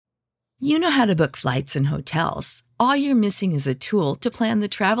You know how to book flights and hotels. All you're missing is a tool to plan the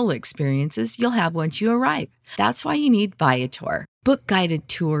travel experiences you'll have once you arrive. That's why you need Viator. Book guided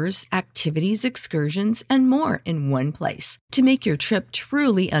tours, activities, excursions, and more in one place to make your trip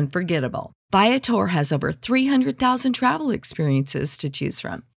truly unforgettable. Viator has over 300,000 travel experiences to choose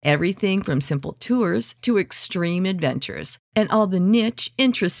from. Everything from simple tours to extreme adventures and all the niche,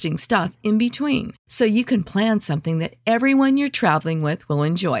 interesting stuff in between. So you can plan something that everyone you're traveling with will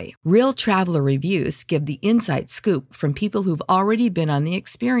enjoy. Real traveler reviews give the inside scoop from people who've already been on the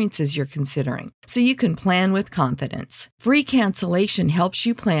experiences you're considering. So you can plan with confidence. Free cancellation helps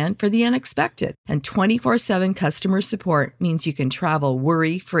you plan for the unexpected. And 24/7 customer support means you can travel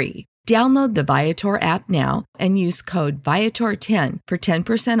worry-free. Download the Viator app now and use code Viator10 for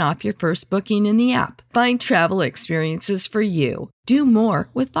 10% off your first booking in the app. Find travel experiences for you. Do more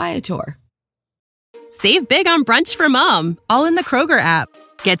with Viator. Save big on brunch for mom, all in the Kroger app.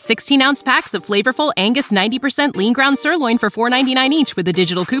 Get 16-ounce packs of flavorful Angus 90% lean ground sirloin for $4.99 each with a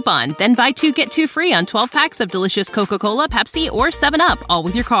digital coupon. Then buy 2, get 2 free on 12 packs of delicious Coca-Cola, Pepsi, or 7-Up, all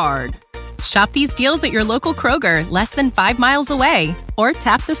with your card. Shop these deals at your local Kroger, less than 5 miles away. Or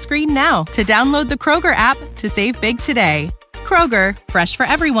tap the screen now to download the Kroger app to save big today. Kroger, fresh for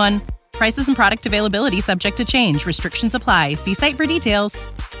everyone. Prices and product availability subject to change. Restrictions apply. See site for details.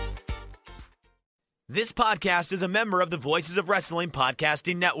 This podcast is a member of the Voices of Wrestling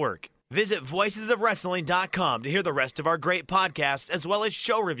Podcasting Network. Visit voicesofwrestling.com to hear the rest of our great podcasts, as well as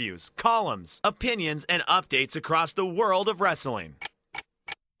show reviews, columns, opinions, and updates across the world of wrestling.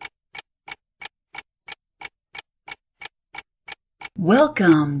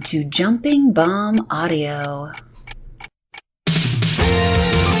 Welcome to Jumping Bomb Audio.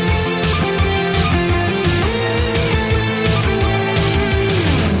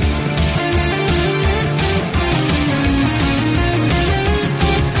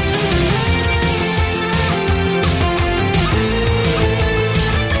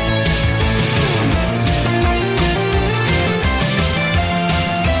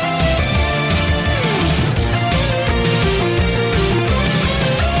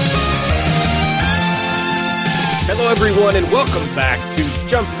 Hello, everyone, and welcome back to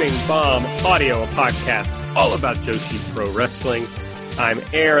Jumping Bomb Audio, a podcast all about Joshi Pro Wrestling. I'm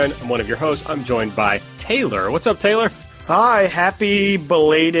Aaron. I'm one of your hosts. I'm joined by Taylor. What's up, Taylor? Hi, happy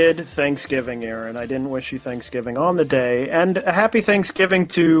belated Thanksgiving, Aaron. I didn't wish you Thanksgiving on the day. And a happy Thanksgiving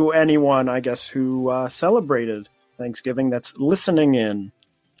to anyone, I guess, who celebrated Thanksgiving that's listening in.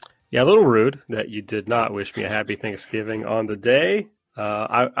 Yeah, a little rude that you did not wish me a happy Thanksgiving on the day.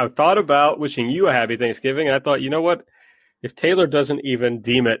 I thought about wishing you a happy Thanksgiving, and I thought, you know what? If Taylor doesn't even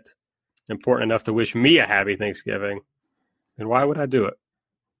deem it important enough to wish me a happy Thanksgiving, then why would I do it?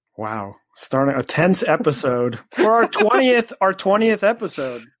 Wow. Starting a tense episode for our 20th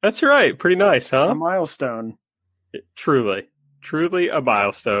episode. That's right. Pretty nice, huh? A milestone. Truly a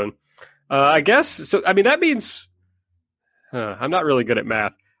milestone. I guess, so, I mean, that means, I'm not really good at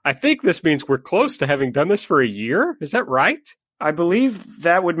math. I think this means we're close to having done this for a year. Is that right? I believe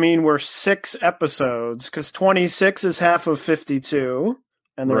that would mean we're 6 episodes, because 26 is half of 52,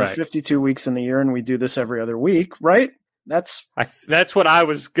 and there are 52 weeks in the year, and we do this every other week, right? That's what I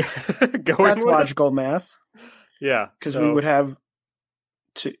was going That's with. logical math. Yeah. Because we would have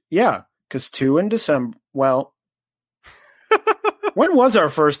because 2 in December. Well, when was our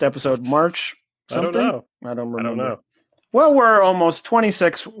first episode? March something? I don't remember. I don't know. Well, we're almost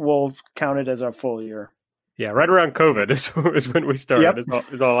 26. We'll count it as our full year. Yeah, right around COVID is when we started,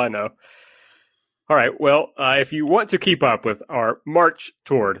 is all I know. All right, well, if you want to keep up with our march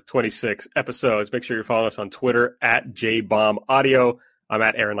toward 26 episodes, make sure you're following us on Twitter at JBombAudio. I'm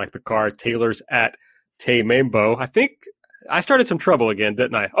at Aaron Like the Car. Taylor's at Tay Mambo. I think I started some trouble again,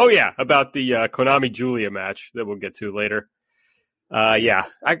 didn't I? Oh, yeah, about the Konami Julia match that we'll get to later.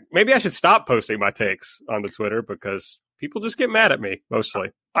 Maybe I should stop posting my takes on the Twitter because people just get mad at me,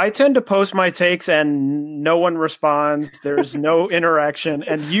 mostly. I tend to post my takes and no one responds. There's no interaction.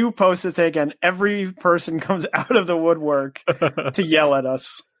 And you post a take and every person comes out of the woodwork to yell at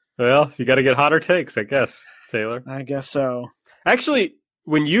us. Well, you got to get hotter takes, I guess, Taylor. I guess so. Actually,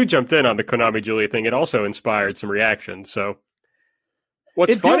 when you jumped in on the Konami Julia thing, it also inspired some reaction. So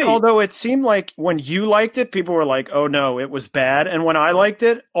what's funny, although it seemed like when you liked it, people were like, oh no, it was bad. And when I liked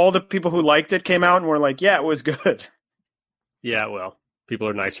it, all the people who liked it came out and were like, yeah, it was good. Yeah, well, people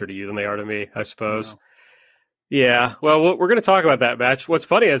are nicer to you than they are to me, I suppose. Yeah, well, we're going to talk about that match. What's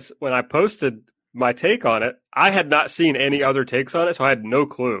funny is when I posted my take on it, I had not seen any other takes on it, so I had no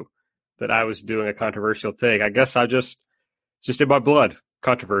clue that I was doing a controversial take. I guess it's just in my blood.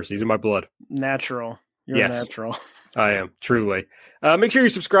 Controversies in my blood. Natural. You're yes. natural. I am, truly. Make sure you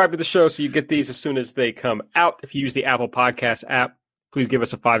subscribe to the show so you get these as soon as they come out. If you use the Apple Podcast app, please give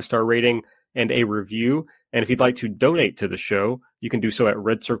us a 5-star rating and a review. And if you'd like to donate to the show, you can do so at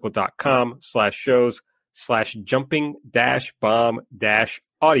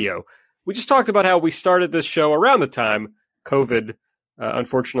redcircle.com/shows/jumping-bomb-audio. We just talked about how we started this show around the time COVID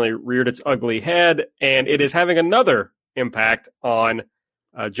unfortunately reared its ugly head, and it is having another impact on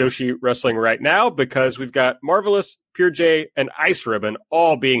Joshi Wrestling right now because we've got Marvelous, Pure J, and Ice Ribbon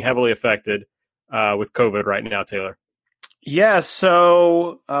all being heavily affected with COVID right now, Taylor. Yeah,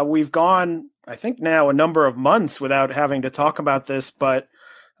 so we've gone, I think now, a number of months without having to talk about this, but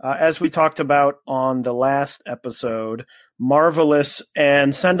as we talked about on the last episode, Marvelous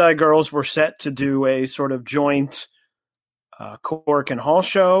and Sendai Girls were set to do a sort of joint Korakuen Hall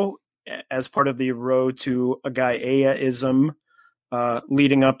show as part of the Road to a Gaia-ism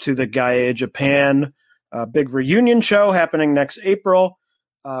leading up to the Gaia Japan big reunion show happening next April.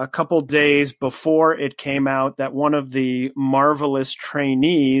 A couple days before it came out that one of the Marvelous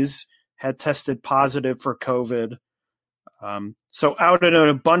trainees had tested positive for COVID. So out of an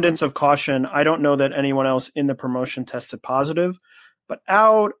abundance of caution, I don't know that anyone else in the promotion tested positive, but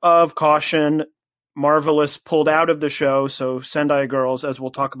out of caution, Marvelous pulled out of the show. So Sendai Girls, as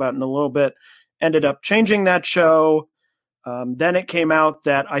we'll talk about in a little bit, ended up changing that show. Then it came out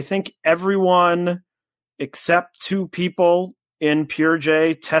that I think everyone except 2 people in Pure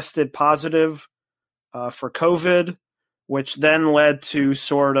J tested positive for COVID, which then led to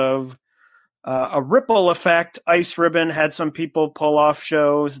sort of a ripple effect. Ice Ribbon had some people pull off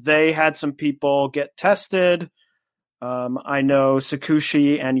shows. They had some people get tested. I know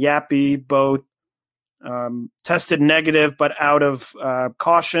Sakushi and Yappy both tested negative, but out of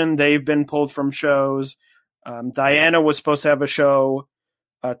caution, they've been pulled from shows. Diana was supposed to have a show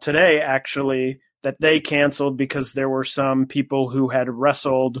today, actually, that they canceled because there were some people who had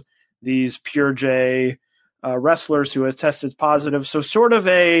wrestled these Pure J wrestlers who had tested positive. So sort of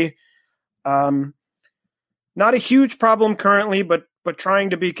a not a huge problem currently, but trying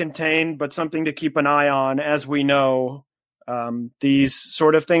to be contained, but something to keep an eye on. As we know, these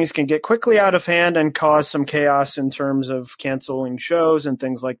sort of things can get quickly out of hand and cause some chaos in terms of canceling shows and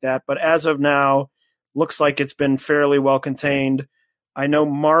things like that. But as of now, looks like it's been fairly well contained. I know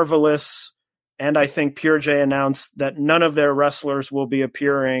Marvelous and I think Pure J announced that none of their wrestlers will be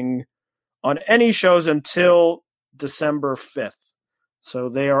appearing on any shows until December 5th. So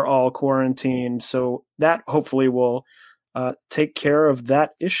they are all quarantined. So that hopefully will take care of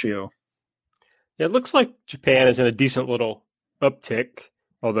that issue. It looks like Japan is in a decent little uptick,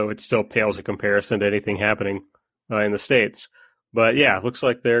 although it still pales in comparison to anything happening in the States. But yeah, it looks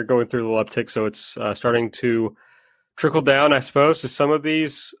like they're going through a little uptick, so it's starting to trickle down, I suppose, to some of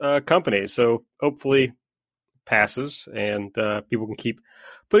these companies. So hopefully passes and people can keep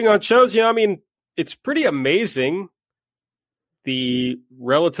putting on shows. You know, I mean, it's pretty amazing the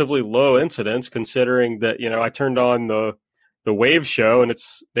relatively low incidence, considering that, you know, I turned on the Wave show and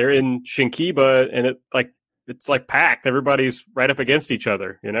they're in Shinkiba and it's like packed. Everybody's right up against each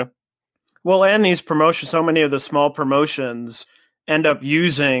other, you know? Well, and these promotions, so many of the small promotions end up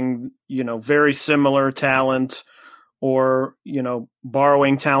using, you know, very similar talent or, you know,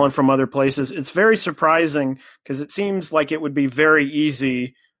 borrowing talent from other places. It's very surprising because it seems like it would be very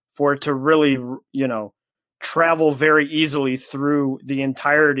easy for it to really, you know, travel very easily through the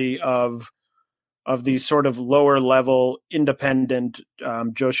entirety of these sort of lower level independent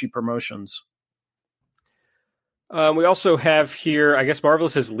Joshi promotions. We also have here, I guess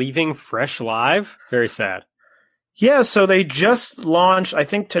Marvelous is leaving Fresh Live. Very sad. Yeah, so they just launched, I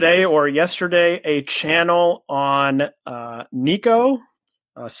think today or yesterday, a channel on Nico,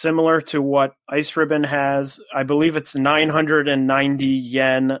 similar to what Ice Ribbon has. I believe it's 990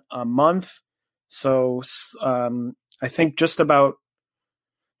 yen a month. So I think just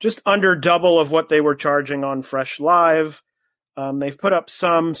under double of what they were charging on Fresh Live. They've put up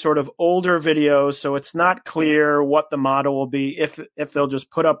some sort of older videos, so it's not clear what the model will be, if they'll just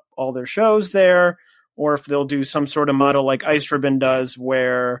put up all their shows there, or if they'll do some sort of model like Ice Ribbon does,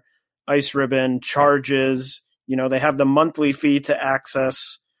 where Ice Ribbon charges, you know, they have the monthly fee to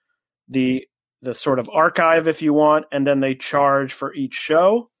access the sort of archive if you want, and then they charge for each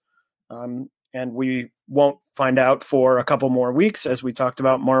show. And we won't find out for a couple more weeks, as we talked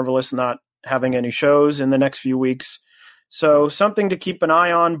about Marvelous not having any shows in the next few weeks. So something to keep an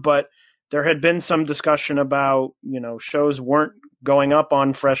eye on, but there had been some discussion about, you know, shows weren't going up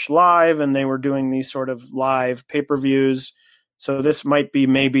on Fresh Live and they were doing these sort of live pay-per-views. So this might be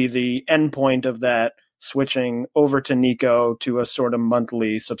maybe the end point of that, switching over to Nico to a sort of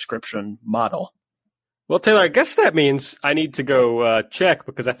monthly subscription model. Well, Taylor, I guess that means I need to go check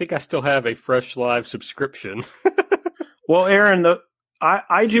because I think I still have a Fresh Live subscription. Well, Aaron,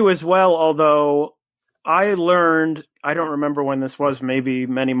 I do as well, although I learned, I don't remember when this was, maybe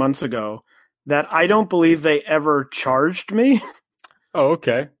many months ago, that I don't believe they ever charged me. Oh,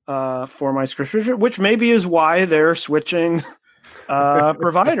 okay. For my subscription, which maybe is why they're switching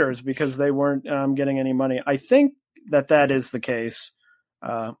providers, because they weren't getting any money. I think that is the case.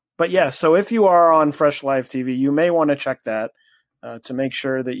 But yeah, so if you are on Fresh Live TV, you may want to check that to make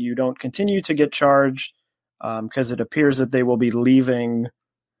sure that you don't continue to get charged, because it appears that they will be leaving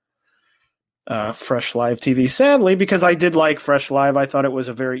Fresh Live TV, sadly, because I did like Fresh Live. I thought it was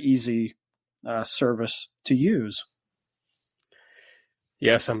a very easy service to use.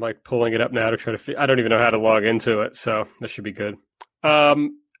 Yes, I'm like pulling it up now to try to I don't even know how to log into it, so that should be good.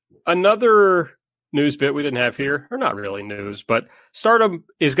 Another news bit we didn't have here, or not really news, but Stardom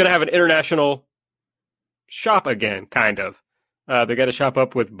is going to have an international shop again, kind of. They got to shop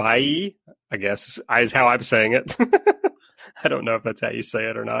up with Bai, I guess, is how I'm saying it. I don't know if that's how you say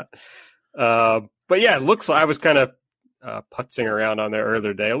it or not. But yeah, it looks like I was kind of putzing around on there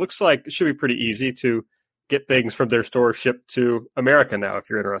earlier today. It looks like it should be pretty easy to get things from their store shipped to America now, if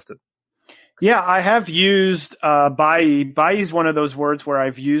you're interested. Yeah, I have used Bai. Bai is one of those words where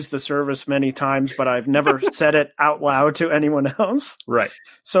I've used the service many times, but I've never said it out loud to anyone else. Right.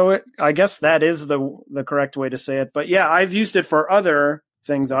 So I guess that is the correct way to say it. But yeah, I've used it for other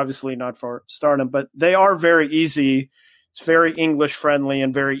things, obviously not for Stardom, but they are very easy. It's very English friendly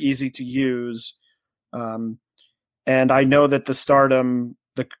and very easy to use. And I know that the Stardom,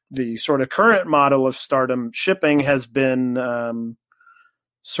 the sort of current model of Stardom shipping has been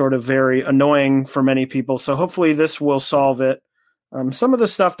sort of very annoying for many people. So hopefully this will solve it. Some of the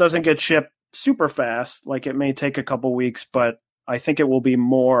stuff doesn't get shipped super fast. Like it may take a couple weeks, but I think it will be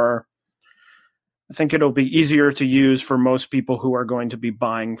it'll be easier to use for most people who are going to be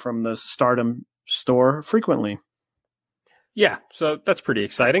buying from the Stardom store frequently. Yeah, so that's pretty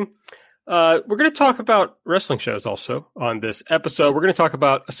exciting. We're going to talk about wrestling shows also on this episode. We're going to talk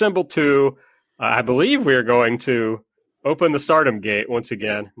about Assemble 2. I believe we are going to open the Stardom gate once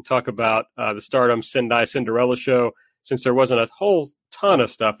again and talk about the Stardom Sendai Cinderella show, since there wasn't a whole ton of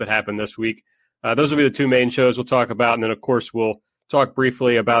stuff that happened this week. Those will be the two main shows we'll talk about. And then, of course, we'll talk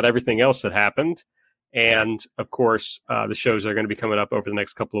briefly about everything else that happened. And, of course, the shows that are going to be coming up over the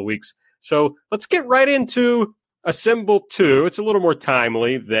next couple of weeks. So let's get right into Assemble 2. It's a little more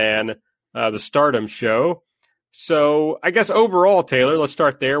timely than the Stardom show. So I guess overall, Taylor, let's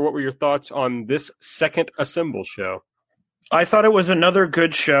start there. What were your thoughts on this second Assemble show? I thought it was another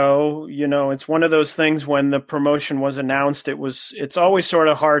good show. You know, it's one of those things when the promotion was announced, it's always sort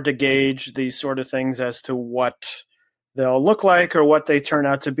of hard to gauge these sort of things as to what they'll look like or what they turn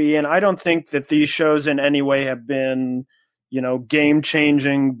out to be. And I don't think that these shows in any way have been,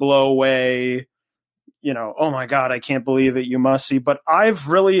 game-changing, blow away, oh my God, I can't believe it, you must see. But I've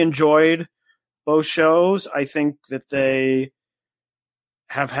really enjoyed both shows. I think that they've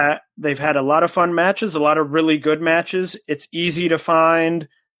had a lot of fun matches, a lot of really good matches. It's easy to find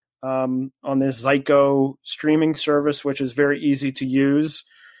on this Zyko streaming service, which is very easy to use.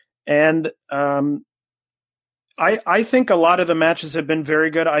 And I think a lot of the matches have been very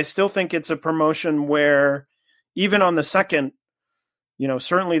good. I still think it's a promotion where even on the second,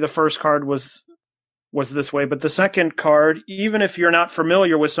 certainly the first card was this way, but the second card, even if you're not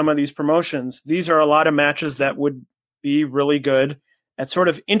familiar with some of these promotions, these are a lot of matches that would be really good at sort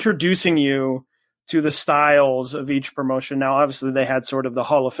of introducing you to the styles of each promotion. Now, obviously, they had sort of the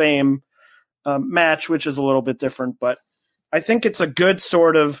Hall of Fame match, which is a little bit different, but I think it's a good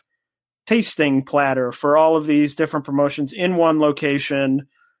sort of tasting platter for all of these different promotions in one location.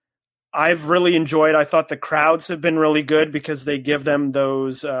 I've really enjoyed. I thought the crowds have been really good because they give them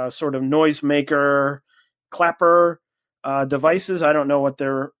those sort of noisemaker clapper devices. I don't know what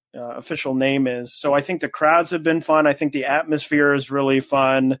their official name is. So I think the crowds have been fun. I think the atmosphere is really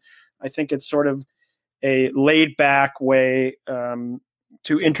fun. I think it's sort of a laid back way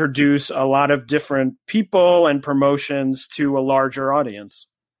to introduce a lot of different people and promotions to a larger audience.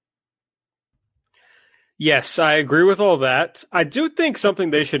 Yes, I agree with all that. I do think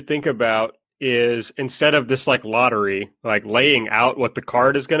something they should think about is, instead of this like lottery, like laying out what the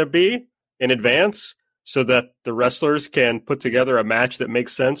card is going to be in advance so that the wrestlers can put together a match that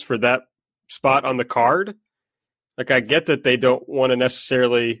makes sense for that spot on the card. Like, I get that they don't want to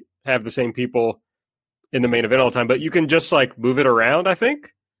necessarily have the same people in the main event all the time, but you can just like move it around, I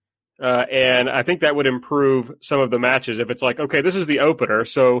think. And I think that would improve some of the matches if it's like, okay, this is the opener,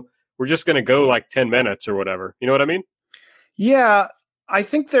 so we're just going to go like 10 minutes or whatever. You know what I mean? Yeah, I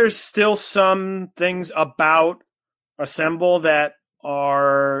think there's still some things about Assemble that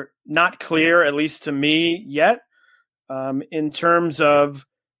are not clear, at least to me yet, in terms of,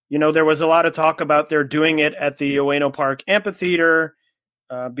 there was a lot of talk about they're doing it at the Ueno Park Amphitheater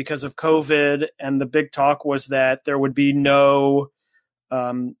because of COVID, and the big talk was that there would be no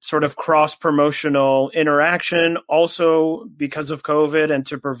sort of cross-promotional interaction also because of COVID, and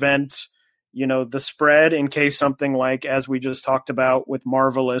to prevent the spread in case something like, as we just talked about with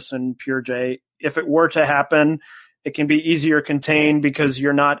Marvelous and Pure J, if it were to happen, it can be easier contained because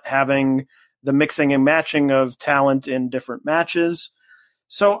you're not having the mixing and matching of talent in different matches.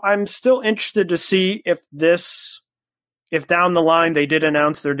 So I'm still interested to see if down the line they did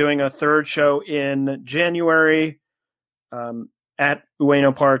announce they're doing a third show in January at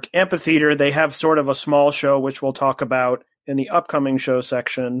Ueno Park Amphitheater. They have sort of a small show, which we'll talk about in the upcoming show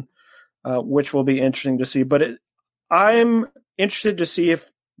section, which will be interesting to see. But I'm interested to see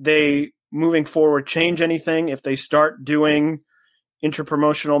if they, moving forward, change anything, if they start doing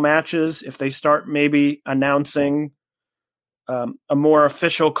interpromotional matches, if they start maybe announcing a more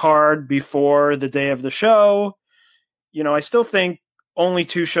official card before the day of the show. I still think only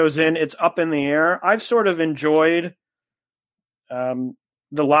 2 shows in, it's up in the air. I've sort of enjoyed the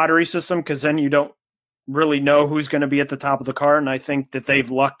lottery system because then you don't really know who's going to be at the top of the card, and I think that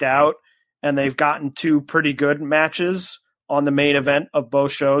they've lucked out and they've gotten 2 pretty good matches on the main event of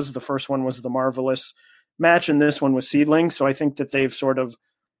both shows. The first one was the Marvelous match, and this one was Seedling. So I think that they've sort of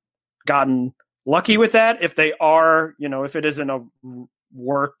gotten lucky with that. If they are, if it isn't a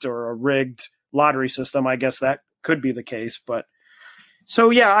worked or a rigged lottery system, I guess that could be the case. But so,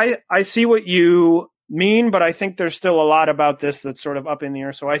 yeah, I see what you mean, but I think there's still a lot about this that's sort of up in the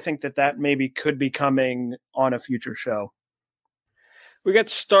air. So I think that maybe could be coming on a future show. We got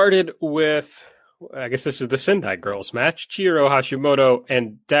started with, I guess this is the Sendai Girls match. Chihiro Hashimoto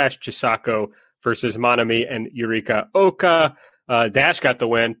and Dash Chisako versus Manami and Yurika Oka. Dash got the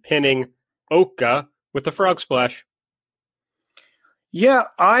win, pinning Oka with the frog splash. Yeah,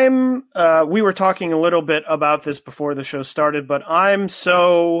 we were talking a little bit about this before the show started, but I've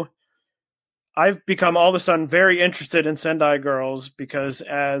become all of a sudden very interested in Sendai Girls because,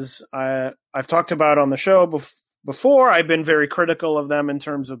 as I've talked about on the show before, I've been very critical of them in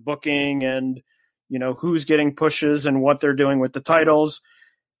terms of booking and, who's getting pushes and what they're doing with the titles.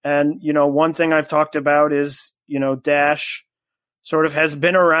 And, one thing I've talked about is, Dash sort of has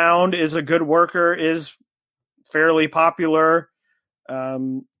been around, is a good worker, is fairly popular,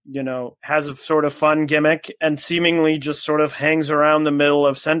 has a sort of fun gimmick, and seemingly just sort of hangs around the middle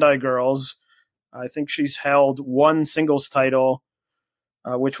of Sendai Girls. I think she's held 1 singles title,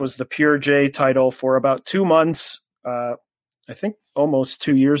 which was the Pure J title, for about 2 months, I think almost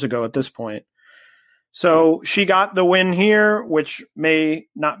 2 years ago at this point. So she got the win here, which may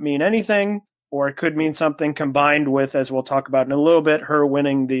not mean anything, or it could mean something, combined with, as we'll talk about in a little bit, her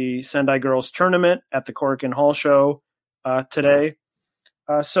winning the Sendai Girls tournament at the Korakuen Hall show today.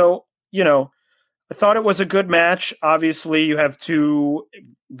 So, I thought it was a good match. Obviously, you have 2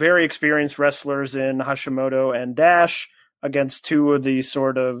 very experienced wrestlers in Hashimoto and Dash against 2 of the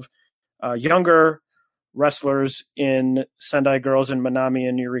sort of younger wrestlers in Sendai Girls, in Manami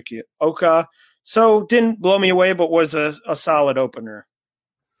and Yurika Oka. So didn't blow me away, but was a solid opener.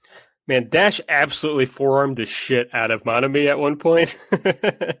 Man, Dash absolutely forearmed the shit out of Manami at one point.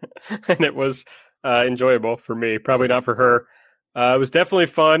 And it was enjoyable for me. Probably not for her. It was definitely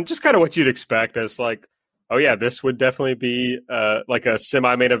fun. Just kind of what you'd expect as like, oh yeah, this would definitely be like a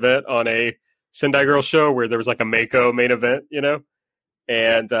semi-main event on a Sendai Girls show where there was like a Mako main event,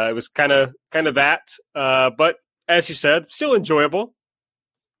 And it was kind of that. But as you said, still enjoyable.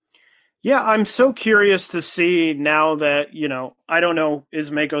 Yeah, I'm so curious to see now that, I don't know, is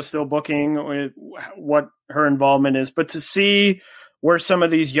Mako still booking, or what her involvement is, but to see where some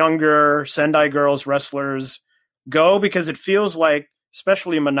of these younger Sendai Girls wrestlers go, because it feels like,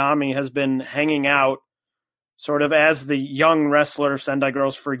 especially Manami, has been hanging out sort of as the young wrestler of Sendai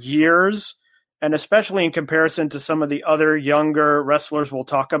Girls for years, and especially in comparison to some of the other younger wrestlers we'll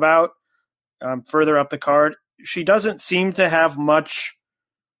talk about further up the card. She doesn't seem to have much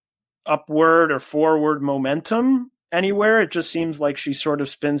upward or forward momentum anywhere. It just seems like she sort of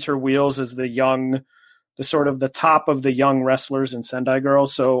spins her wheels as the sort of the top of the young wrestlers in Sendai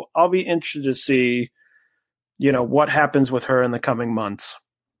Girls. So I'll be interested to see, what happens with her in the coming months.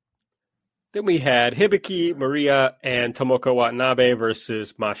 Then we had Hibiki, Maria, and Tomoko Watanabe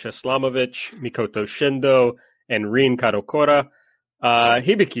versus Masha Slamovich, Mikoto Shindo, and Rin Kadokura.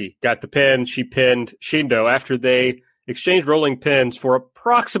 Hibiki got the pin. She pinned Shindo after they exchanged rolling pins for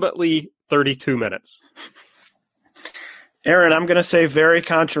approximately 32 minutes. Aaron, I'm going to say very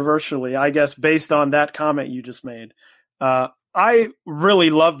controversially, I guess, based on that comment you just made. I really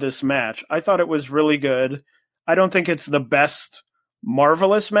love this match. I thought it was really good. I don't think it's the best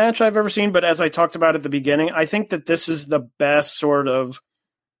Marvelous match I've ever seen, but as I talked about at the beginning, I think that this is the best sort of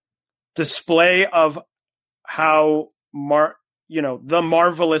display of how the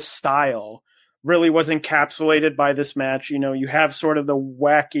Marvelous style really was encapsulated by this match. You have sort of the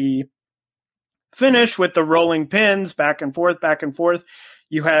wacky finish with the rolling pins back and forth.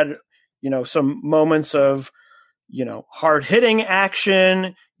 You had, some moments of, hard hitting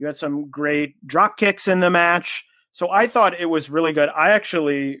action. You had some great drop kicks in the match. So I thought it was really good. I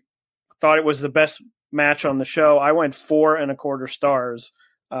actually thought it was the best match on the show. I went 4.25 stars,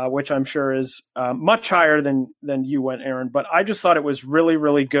 which I'm sure is much higher than you went, Aaron. But I just thought it was really,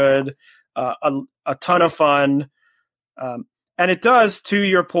 really good. A ton of fun. And it does, to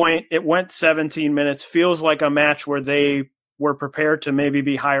your point, it went 17 minutes. Feels like a match where they were prepared to maybe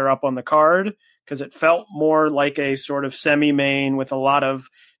be higher up on the card, because it felt more like a sort of semi-main with a lot of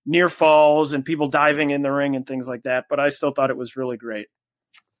near falls and people diving in the ring and things like that. But I still thought it was really great.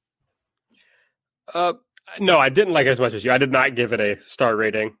 No, I didn't like it as much as you. I did not give it a star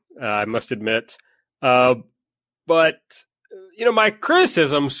rating, I must admit. But, my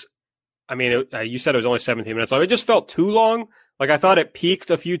criticisms, you said it was only 17 minutes long. It just felt too long. Like, I thought it peaked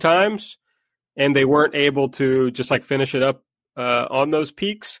a few times, and they weren't able to just, finish it up on those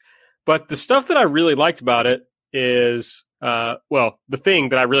peaks. But the stuff that I really liked about it is, the thing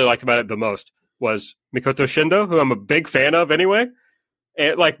that I really liked about it the most was Mikoto Shindo, who I'm a big fan of anyway.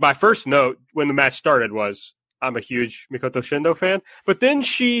 And, my first note when the match started was, I'm a huge Mikoto Shindo fan. But then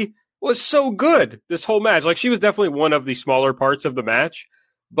she was so good this whole match. She was definitely one of the smaller parts of the match.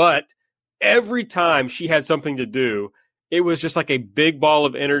 But every time she had something to do, it was just a big ball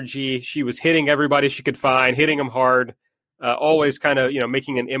of energy. She was hitting everybody she could find, hitting them hard, always kind of,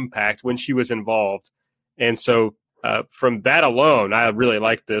 making an impact when she was involved. And so from that alone, I really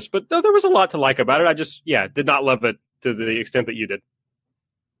liked this. But there was a lot to like about it. I just, did not love it to the extent that you did.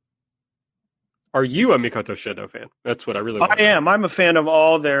 Are you a Mikoto Shindo fan? That's what I really want. I am. I'm a fan of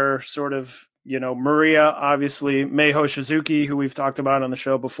all their sort of, Maria, obviously, Meiho Shizuki, who we've talked about on the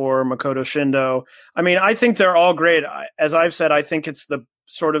show before, Makoto Shindo. I think they're all great. As I've said, I think it's the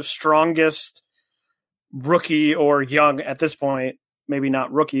sort of strongest rookie or young, at this point, maybe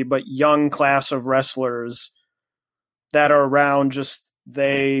not rookie, but young class of wrestlers that are around. Just,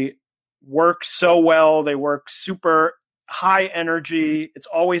 they work so well. They work super high energy. It's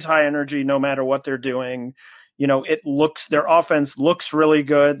always high energy no matter what they're doing. Their offense looks really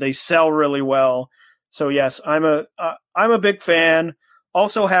good. They sell really well. So yes, I'm a big fan.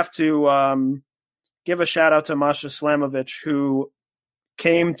 Also have to give a shout out to Masha Slamovich, who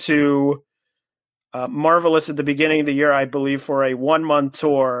came to Marvelous at the beginning of the year, I believe, for a 1-month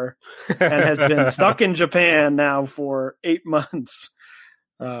tour, and has been stuck in Japan now for 8 months.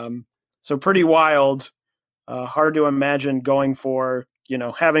 So pretty wild. Hard to imagine going for,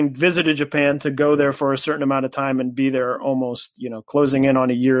 having visited Japan to go there for a certain amount of time and be there almost, closing in on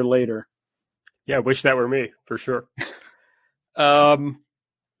a year later. Yeah, I wish that were me, for sure. Mei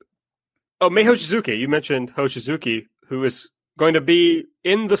Hochizuki. You mentioned Hochizuki, who is going to be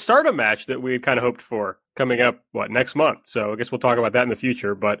in the Stardom match that we kind of hoped for coming up, next month. So I guess we'll talk about that in the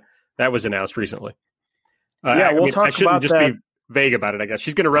future, but that was announced recently. We'll talk about that. I shouldn't just be vague about it, I guess.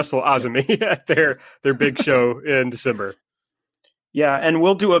 She's going to wrestle Azumi at their big show in December. Yeah, and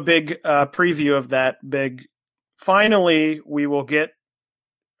we'll do a big preview of that big. Finally, we will get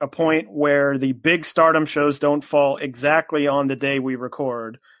a point where the big Stardom shows don't fall exactly on the day we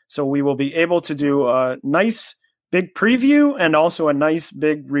record. So we will be able to do a nice big preview and also a nice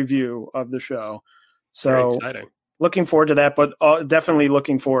big review of the show. So looking forward to that, but definitely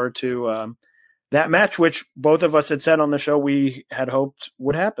looking forward to that match, which both of us had said on the show we had hoped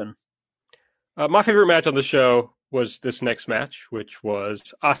would happen. My favorite match on the show was this next match, which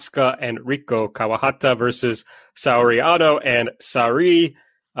was Asuka and Riko Kawahata versus Saori Ano, and Saori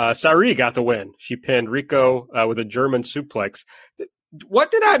got the win. She pinned Riko with a German suplex.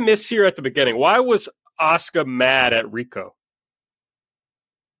 What did I miss here at the beginning? Why was Asuka mad at Riko?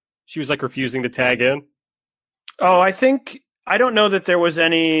 She was refusing to tag in? Oh, I don't know that there was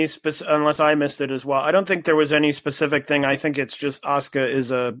any unless I missed it as well. I don't think there was any specific thing. I think it's just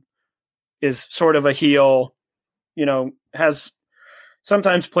Asuka is sort of a heel, has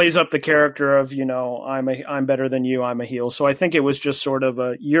sometimes plays up the character of, I'm better than you, I'm a heel. So I think it was just sort of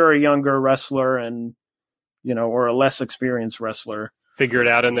you're a younger wrestler and, or a less experienced wrestler. Figure it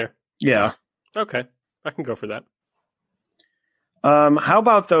out in there. Yeah. Okay. I can go for that. How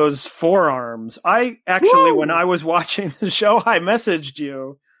about those forearms? I actually, when I was watching the show, I messaged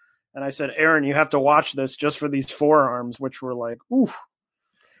you and I said, Aaron, you have to watch this just for these forearms, which were like, ooh.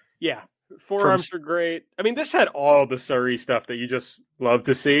 Yeah, forearms are great. I mean, this had all the Sari stuff that you just love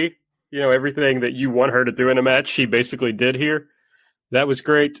to see. Everything that you want her to do in a match, she basically did here. That was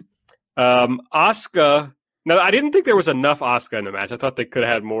great. Asuka. Now, I didn't think there was enough Asuka in the match. I thought they could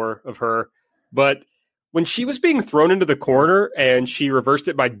have had more of her. But when she was being thrown into the corner and she reversed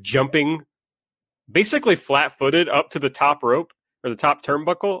it by jumping basically flat-footed up to the top rope or the top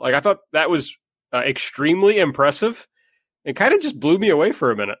turnbuckle, I thought that was extremely impressive and kind of just blew me away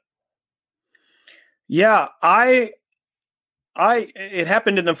for a minute. Yeah, it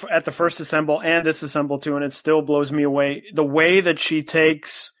happened at the first Assemble and this Assemble too, and it still blows me away. The way that she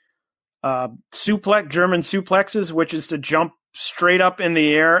takes German suplexes, which is to jump straight up in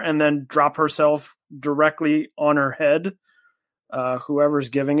the air and then drop herself directly on her head, whoever's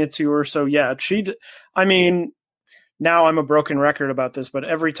giving it to her. So yeah, now I'm a broken record about this, but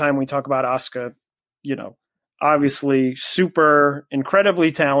every time we talk about Asuka, obviously super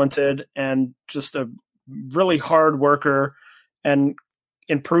incredibly talented and just a really hard worker and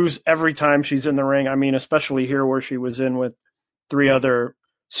improves every time she's in the ring. I mean, especially here where she was in with 3 other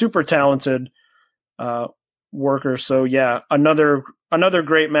super talented workers. So yeah, another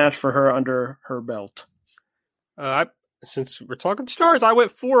great match for her under her belt. Since we're talking stars, I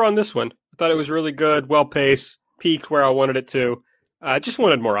went 4 on this one. I thought it was really good, well paced, peaked where I wanted it to. I just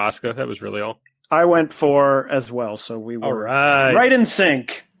wanted more Asuka. That was really all. I went 4 as well, so we were right in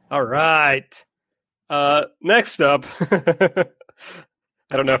sync. All right. Next up, I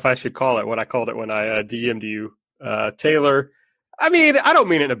don't know if I should call it what I called it when I DM'd you, Taylor. I mean, I don't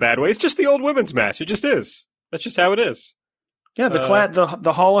mean it in a bad way. It's just the old women's match. It just is. That's just how it is. Yeah,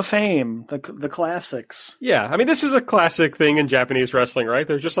 the Hall of Fame, the classics. Yeah, I mean, this is a classic thing in Japanese wrestling, right?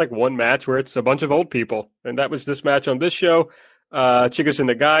 There's just one match where it's a bunch of old people, and that was this match on this show. Chigusa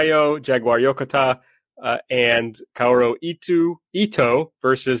Nagayo, Jaguar Yokota, and Kaoru Ito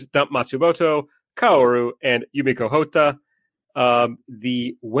versus Dump Matsumoto, Kaoru, and Yumiko Hotta.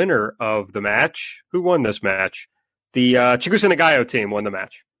 The winner of the match, who won this match? The Chigusa Nagayo team won the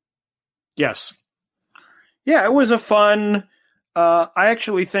match. Yes. Yeah, it was a fun... I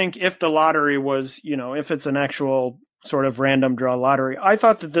actually think if the lottery was, if it's an actual sort of random draw lottery, I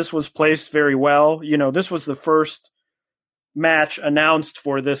thought that this was placed very well. This was the first match announced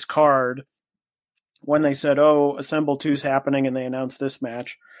for this card when they said, Assemble 2's happening, and they announced this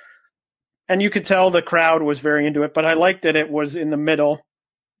match. And you could tell the crowd was very into it, but I liked that it was in the middle,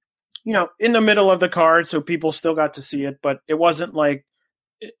 in the middle of the card, so people still got to see it, but it wasn't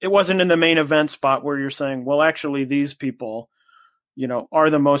in the main event spot where you're saying, well, actually these people, are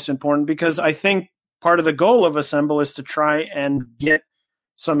the most important, because I think part of the goal of Assemble is to try and get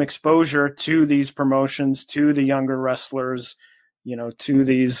some exposure to these promotions, to the younger wrestlers, to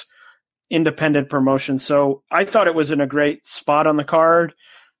these independent promotions. So I thought it was in a great spot on the card.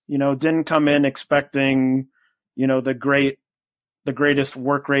 Didn't come in expecting, the greatest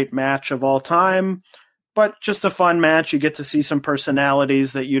work rate match of all time, but just a fun match. You get to see some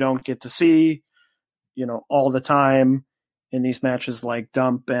personalities that you don't get to see, all the time in these matches, like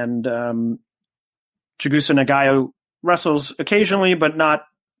Dump and Chigusa Nagayo wrestles occasionally, but not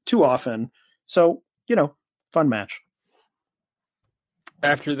too often. So, fun match.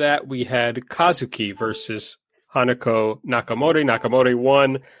 After that, we had Kazuki versus Hanako Nakamori. Nakamori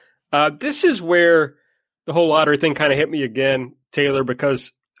won. This is where the whole lottery thing kind of hit me again, Taylor,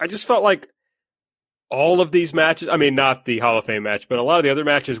 because I just felt like all of these matches, I mean, not the Hall of Fame match, but a lot of the other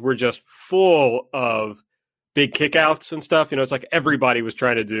matches were just full of big kickouts and stuff. It's like everybody was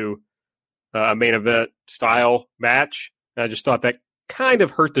trying to do a main event style match. And I just thought that kind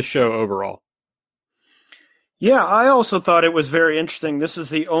of hurt the show overall. Yeah, I also thought it was very interesting. This is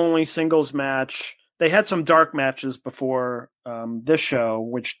the only singles match. They had some dark matches before this show,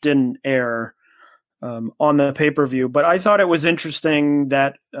 which didn't air on the pay-per-view. But I thought it was interesting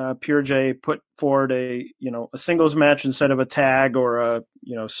that Pure J put forward a singles match instead of a tag or a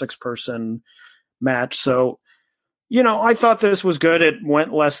 6-person match. So, I thought this was good. It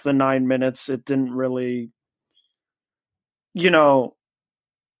went less than 9 minutes. It didn't really, yeah,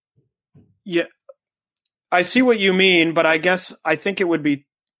 I see what you mean, but I think it would be,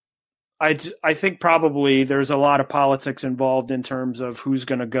 I think probably there's a lot of politics involved in terms of who's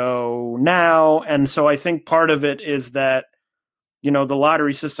going to go now. And so I think part of it is that, the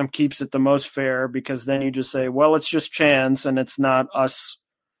lottery system keeps it the most fair, because then you just say, well, it's just chance, and it's not us,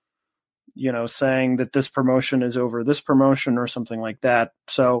 saying that this promotion is over this promotion or something like that.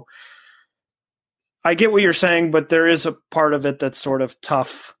 So I get what you're saying, but there is a part of it that's sort of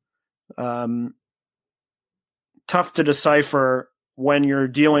tough to decipher when you're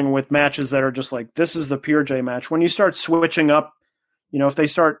dealing with matches that are just like, this is the Pure J match. When you start switching up, if they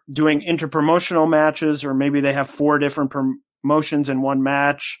start doing interpromotional matches, or maybe they have 4 different promotions in one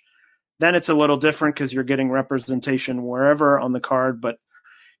match, then it's a little different because you're getting representation wherever on the card. But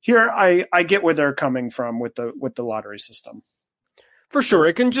here, I get where they're coming from with the lottery system. For sure.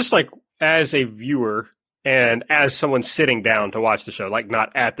 It can just, like, as a viewer and as someone sitting down to watch the show, like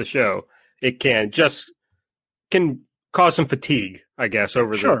not at the show, it can cause some fatigue, I guess,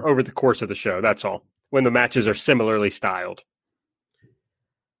 over the course of the show. That's all. When the matches are similarly styled.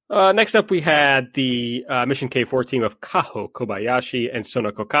 Next up, we had the Mission K4 team of Kaho Kobayashi and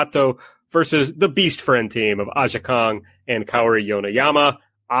Sonoko Kato versus the Beast Friend team of Aja Kong and Kaori Yonayama.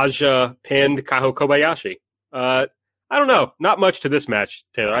 Aja pinned Kaho Kobayashi. I don't know. Not much to this match,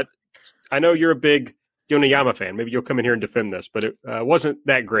 Taylor. I know you're a big Yonayama fan. Maybe you'll come in here and defend this, but it wasn't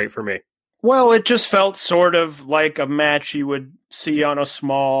that great for me. Well, it just felt sort of like a match you would see on a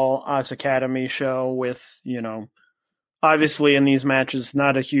small Oz Academy show with, obviously in these matches,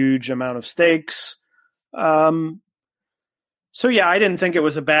 not a huge amount of stakes. So yeah, I didn't think it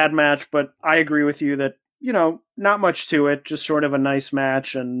was a bad match, but I agree with you that, not much to it, just sort of a nice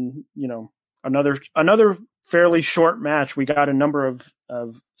match and, another fairly short match. We got a number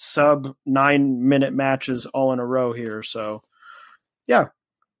of sub 9-minute matches all in a row here. So yeah,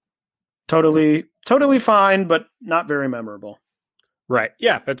 totally fine, but not very memorable. Right.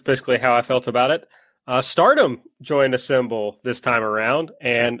 Yeah. That's basically how I felt about it. Stardom joined Assemble this time around,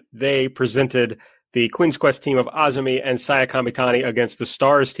 and they presented the Queen's Quest team of Azumi and Saya Kamitani against the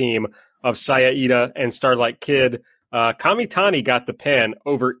Stars team of Saya Ida and Starlight Kid. Kamitani got the pin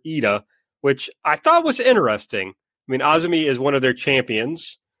over Ida, which I thought was interesting. I mean, Azumi is one of their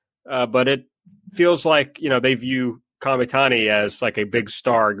champions, but it feels like, they view Kamitani as like a big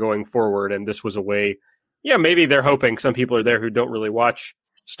star going forward, and this was a way, maybe they're hoping some people are there who don't really watch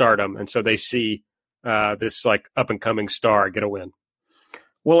Stardom, and so they see this like up-and-coming star get a win.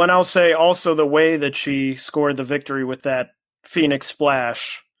 Well, and I'll say also the way that she scored the victory with that Phoenix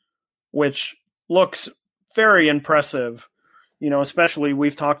Splash, which looks very impressive. Especially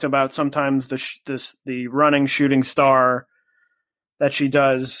we've talked about sometimes the running shooting star that she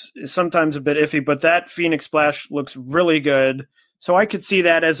does is sometimes a bit iffy, but that Phoenix Splash looks really good. So I could see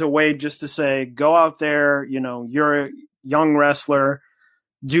that as a way just to say, go out there, you're a young wrestler,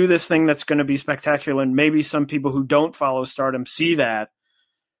 do this thing that's going to be spectacular. And maybe some people who don't follow Stardom see that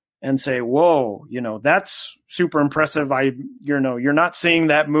and say, whoa, that's super impressive. You're not seeing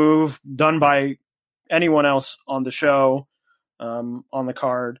that move done by anyone else on the show, on the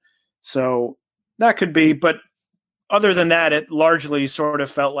card. So that could be, but other than that, it largely sort of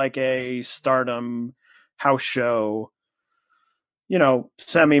felt like a Stardom house show,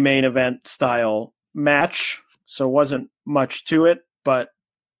 semi-main event style match. So wasn't much to it, but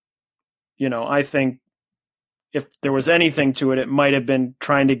I think if there was anything to it, it might have been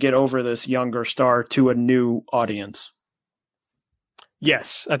trying to get over this younger star to a new audience.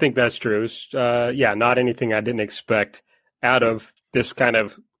 Yes, I think that's true. It was, not anything I didn't expect out of this kind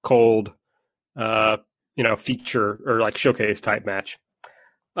of cold, feature or like showcase type match.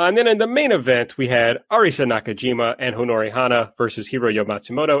 And then in the main event, we had Arisa Nakajima and Honori Hana versus Hiroyo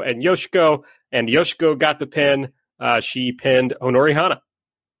Matsumoto and Yoshiko. And Yoshiko got the pin. She pinned Honori Hana.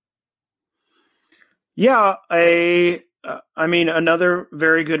 Yeah, another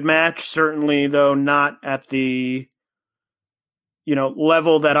very good match, certainly, though not at the,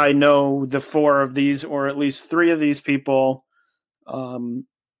 level that I know the 4 of these, or at least 3 of these people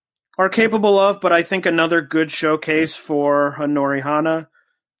are capable of, but I think another good showcase for Honori Hana.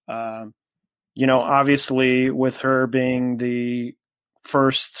 Obviously with her being the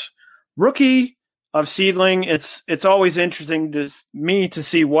first rookie of Seedling, it's always interesting to me to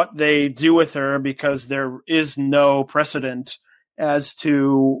see what they do with her, because there is no precedent as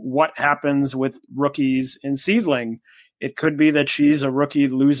to what happens with rookies in Seedling. It could be that she's a rookie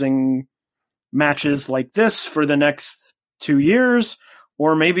losing matches like this for the next 2 years,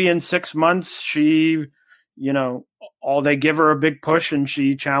 or maybe in 6 months she, they give her a big push and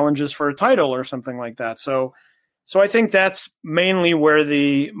she challenges for a title or something like that. So I think that's mainly where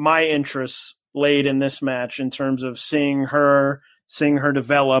my interests laid in this match, in terms of seeing her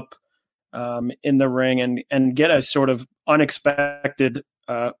develop in the ring and get a sort of unexpected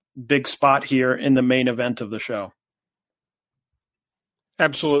big spot here in the main event of the show.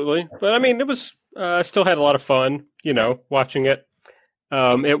 Absolutely. But it was, I still had a lot of fun, watching it.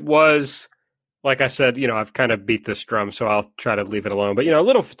 It was, like I said, I've kind of beat this drum, so I'll try to leave it alone. But, a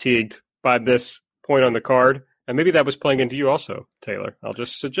little fatigued by this point on the card. And maybe that was playing into you also, Taylor. I'll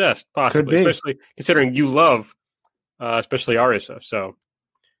just suggest, possibly, especially considering you love, especially Arisa. So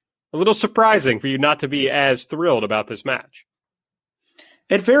a little surprising for you not to be as thrilled about this match.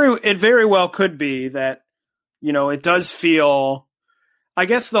 It very well could be that, it does feel, I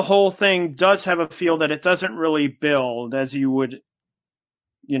guess the whole thing does have a feel that it doesn't really build as you would,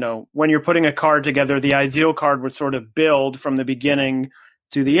 when you're putting a card together, the ideal card would sort of build from the beginning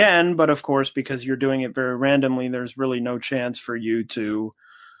to the end. But of course, because you're doing it very randomly, there's really no chance for you to,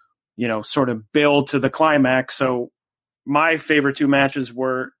 sort of build to the climax. So my favorite two matches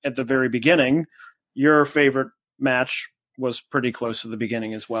were at the very beginning. Your favorite match was pretty close to the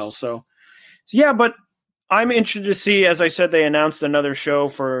beginning as well. So yeah, but I'm interested to see, as I said, they announced another show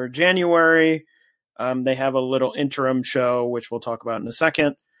for January. They have a little interim show, which we'll talk about in a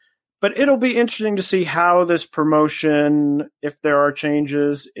second. But it'll be interesting to see how this promotion, if there are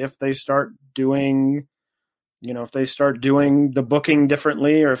changes, if they start doing, the booking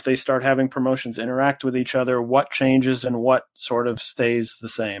differently, or if they start having promotions interact with each other, what changes and what sort of stays the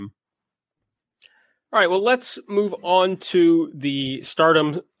same. All right, well, let's move on to the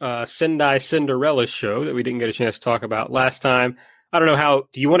Stardom Sendai Cinderella show that we didn't get a chance to talk about last time. I don't know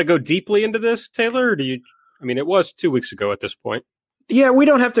do you want to go deeply into this, Taylor? Or it was 2 weeks ago at this point. Yeah, we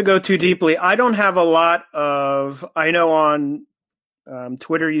don't have to go too deeply. I don't have a lot I know on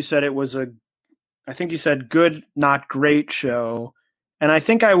Twitter you said it was I think you said good, not great show. And I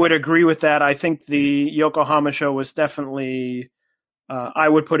think I would agree with that. I think the Yokohama show was definitely, I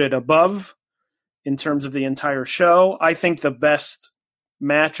would put it above in terms of the entire show. I think the best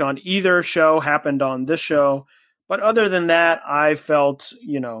match on either show happened on this show. But other than that, I felt,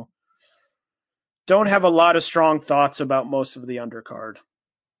 don't have a lot of strong thoughts about most of the undercard.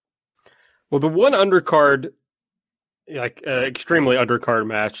 Well, the one undercard, extremely undercard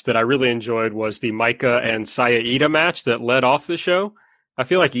match that I really enjoyed was the Maika and Saya Iida match that led off the show. I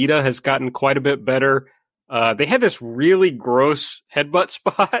feel like Iida has gotten quite a bit better. They had this really gross headbutt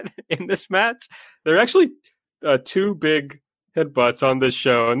spot in this match. There are actually two big headbutts on this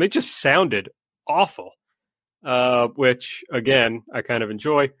show, and they just sounded awful, which, again, I kind of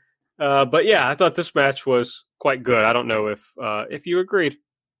enjoy. But yeah, I thought this match was quite good. I don't know if you agreed.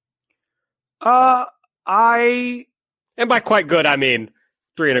 And by quite good, I mean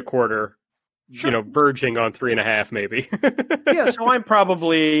 3 1/4. Sure. Verging on 3.5, maybe. Yeah, so I'm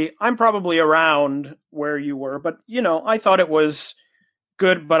probably around where you were, but I thought it was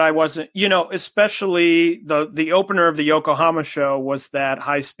good, but I wasn't. Especially the opener of the Yokohama show was that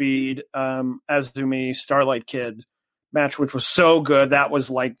high speed Azumi Starlight Kid match, which was so good. That was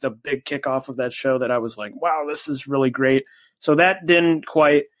like the big kickoff of that show that I was like, wow, this is really great. So that didn't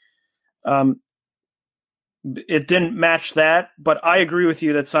quite. It didn't match that, but I agree with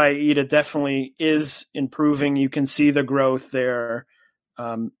you that Saya Iida definitely is improving. You can see the growth there,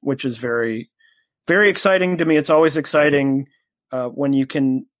 which is very, very exciting to me. It's always exciting when you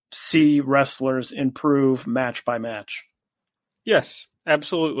can see wrestlers improve match by match. Yes,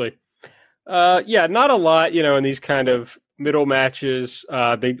 absolutely. Yeah, not a lot, in these kind of middle matches.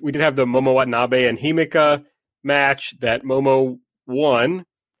 We did have the Momo Watanabe and Himeka match that Momo won.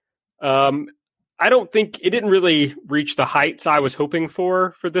 I don't think it didn't really reach the heights I was hoping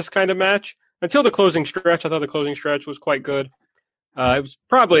for this kind of match until the closing stretch. I thought the closing stretch was quite good. It was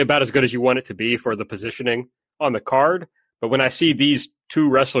probably about as good as you want it to be for the positioning on the card. But when I see these two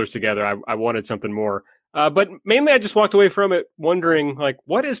wrestlers together, I wanted something more. But mainly I just walked away from it wondering,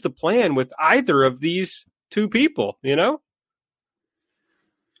 what is the plan with either of these two people,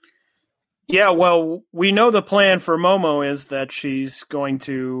 Yeah, well, we know the plan for Momo is that she's going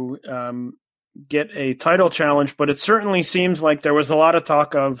to get a title challenge, but it certainly seems like there was a lot of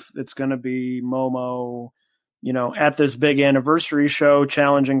talk of it's going to be Momo, at this big anniversary show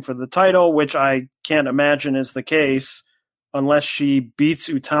challenging for the title, which I can't imagine is the case unless she beats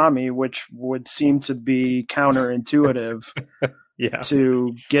Utami, which would seem to be counterintuitive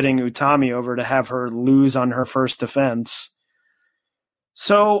to getting Utami over to have her lose on her first defense.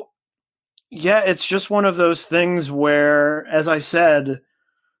 So, yeah, it's just one of those things where, as I said,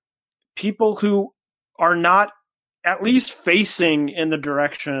 people who are not at least facing in the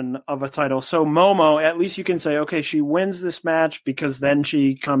direction of a title. So Momo, at least you can say, okay, she wins this match because then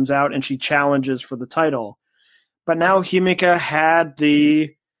she comes out and she challenges for the title. But now Himeka had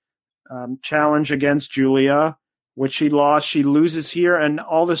the challenge against Julia, which she lost. She loses here, and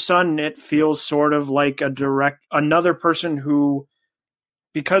all of a sudden it feels sort of like another person who,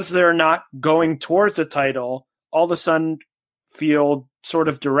 because they're not going towards a title, all of a sudden feel sort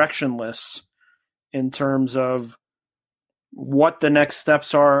of directionless in terms of what the next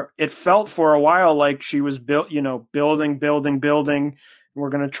steps are. It felt for a while like she was building. We're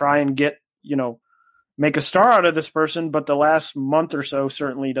going to try and get, make a star out of this person. But the last month or so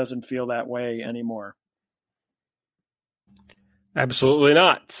certainly doesn't feel that way anymore. Absolutely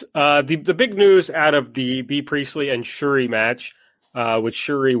not. The big news out of the Bea Priestley and Shuri match, which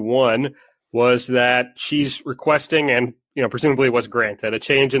Shuri won, was that she's requesting and presumably was granted a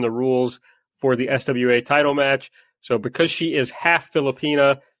change in the rules for the SWA title match. So because she is half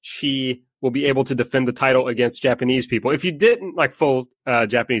Filipina, she will be able to defend the title against Japanese people. If you didn't, like full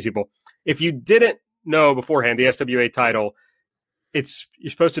Japanese people, if you didn't know beforehand the SWA title, you're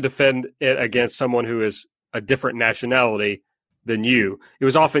supposed to defend it against someone who is a different nationality than you. It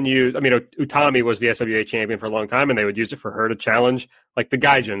was often used, Utami was the SWA champion for a long time, and they would use it for her to challenge like the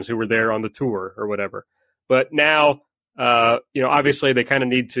Gaijins who were there on the tour or whatever. But now, obviously they kind of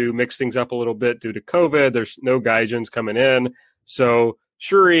need to mix things up a little bit due to COVID. There's no Gaijins coming in. So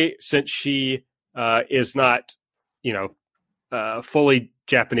Shuri, since she is not, fully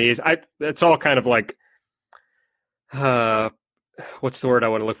Japanese, it's all kind of like, what's the word I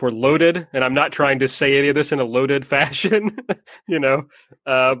want to look for? Loaded. And I'm not trying to say any of this in a loaded fashion,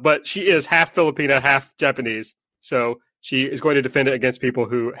 but she is half Filipina, half Japanese. So she is going to defend it against people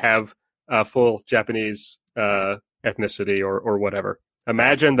who have full Japanese ethnicity or whatever.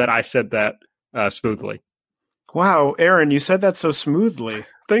 Imagine that I said that smoothly. Wow, Aaron, you said that so smoothly.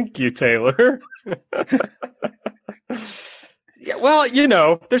 Thank you, Taylor. Yeah, well,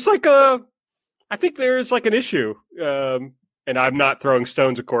 there's I think there's like an issue. And I'm not throwing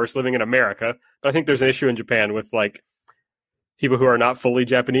stones, of course, living in America, but I think there's an issue in Japan with like people who are not fully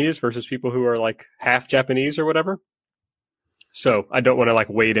Japanese versus people who are like half Japanese or whatever. So I don't want to like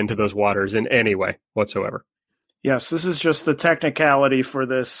wade into those waters in any way whatsoever. Yes, this is just the technicality for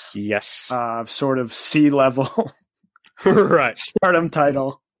this. Yes, sort of C-level right Stardom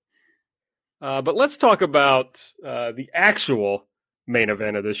title. But let's talk about the actual main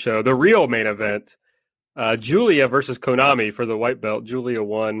event of this show, the real main event. Giulia versus Konami for the white belt. Giulia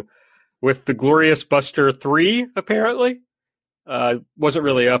won with the Glorious Buster 3, apparently. Wasn't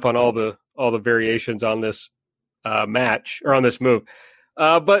really up on all the variations on this match, or on this move.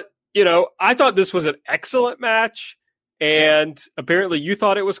 But, I thought this was an excellent match, and apparently you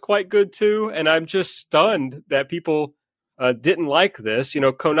thought it was quite good too, and I'm just stunned that people didn't like this.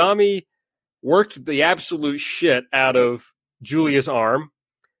 Konami worked the absolute shit out of Giulia's arm,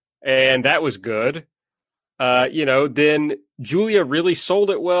 and that was good. Then Giulia really sold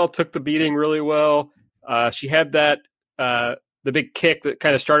it well, took the beating really well. She had that, the big kick that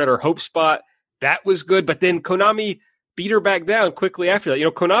kind of started her hope spot. That was good. But then Konami beat her back down quickly after that.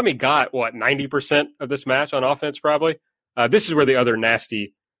 Konami got 90% of this match on offense, probably. This is where the other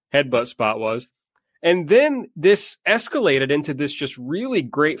nasty headbutt spot was. And then this escalated into this just really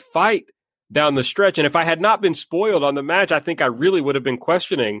great fight down the stretch. And if I had not been spoiled on the match, I think I really would have been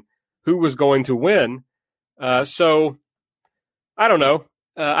questioning who was going to win. So I don't know.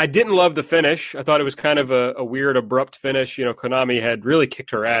 I didn't love the finish. I thought it was kind of a weird, abrupt finish. Konami had really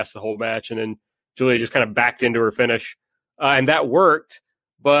kicked her ass the whole match, and then Giulia just kind of backed into her finish. And that worked,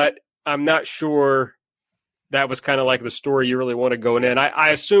 but I'm not sure that was kind of like the story you really want to go in. I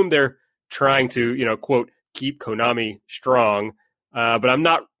assume they're trying to, quote, keep Konami strong. But I'm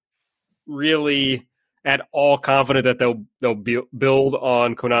not really at all confident that they'll build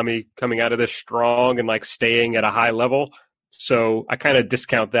on Konami coming out of this strong and like staying at a high level. So I kind of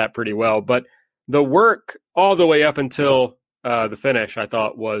discount that pretty well. But the work all the way up until the finish, I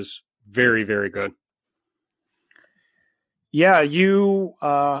thought was very, very good. Yeah, you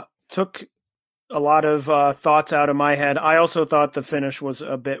took a lot of thoughts out of my head. I also thought the finish was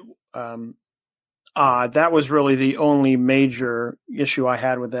a bit odd. That was really the only major issue I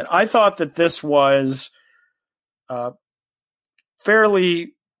had with it. I thought that this was by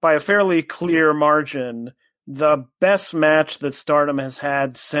a fairly clear margin, the best match that Stardom has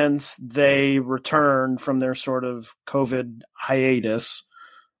had since they returned from their sort of COVID hiatus,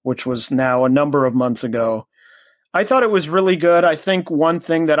 which was now a number of months ago. I thought it was really good. I think one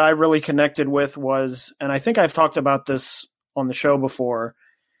thing that I really connected with was, and I think I've talked about this on the show before,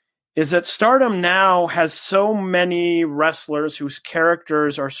 is that Stardom now has so many wrestlers whose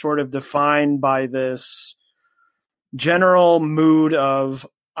characters are sort of defined by this general mood of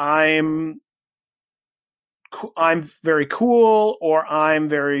I'm very cool, or I'm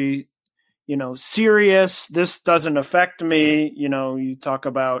very, serious. This doesn't affect me. You talk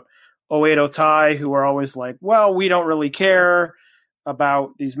about Oedo Tai, who are always like, well, we don't really care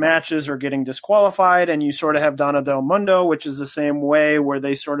about these matches or getting disqualified. And you sort of have Donna Del Mundo, which is the same way, where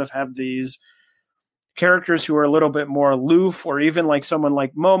they sort of have these characters who are a little bit more aloof, or even like someone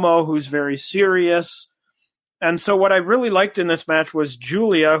like Momo, who's very serious. And so what I really liked in this match was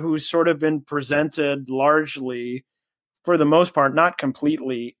Giulia, who's sort of been presented largely, for the most part, not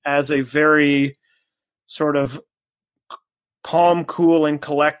completely, as a very sort of calm, cool, and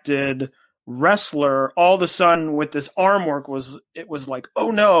collected wrestler. All of a sudden, with this arm work, it was like,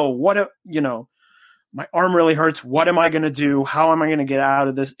 oh no, my arm really hurts. What am I going to do? How am I going to get out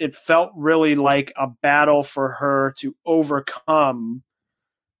of this? It felt really like a battle for her to overcome,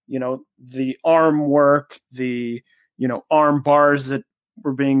 the arm work, the, arm bars that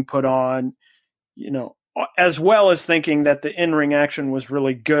were being put on, as well as thinking that the in-ring action was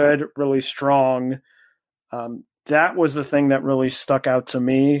really good, really strong. That was the thing that really stuck out to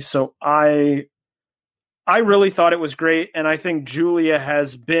me. So I really thought it was great. And I think Giulia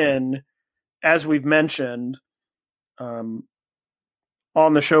has been, as we've mentioned on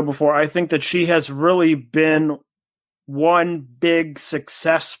the show before, I think that she has really been one big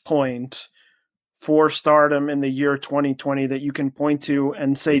success point for Stardom in the year 2020 that you can point to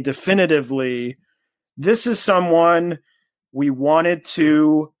and say definitively, this is someone we wanted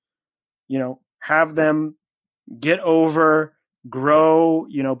to, have them get over, grow,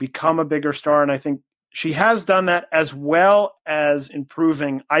 become a bigger star. And I think she has done that, as well as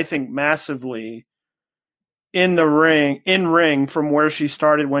improving, I think, massively in ring from where she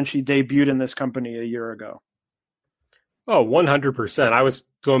started when she debuted in this company a year ago. Oh, 100%. I was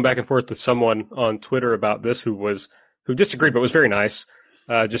going back and forth with someone on Twitter about this who disagreed, but was very nice.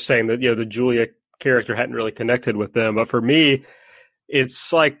 Just saying that, the Giulia character hadn't really connected with them. But for me,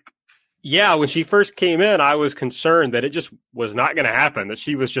 it's like, yeah, when she first came in, I was concerned that it just was not going to happen, that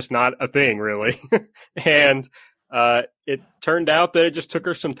she was just not a thing, really. And it turned out that it just took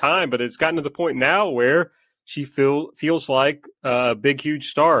her some time, but it's gotten to the point now where she feels like a big, huge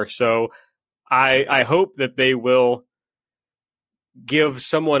star. So I hope that they will give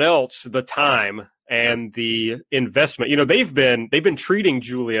someone else the time and the investment. They've been treating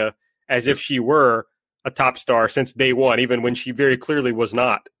Giulia as if she were a top star since day one, even when she very clearly was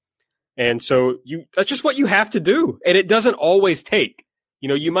not. And so that's just what you have to do. And it doesn't always take.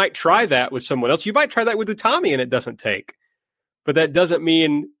 You might try that with someone else. You might try that with Utami and it doesn't take. But that doesn't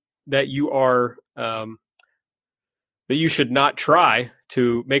mean that you are that you should not try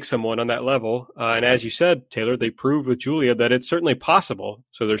to make someone on that level. And as you said, Taylor, they proved with Giulia that it's certainly possible.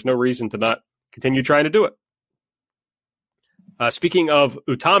 So there's no reason to not continue trying to do it. Speaking of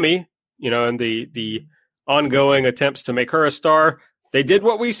Utami, and the ongoing attempts to make her a star, they did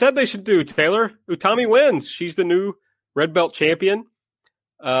what we said they should do, Taylor. Utami wins. She's the new red belt champion.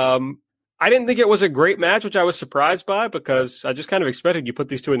 I didn't think it was a great match, which I was surprised by, because I just kind of expected you put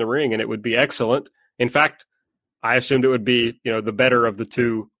these two in the ring and it would be excellent. In fact, I assumed it would be, the better of the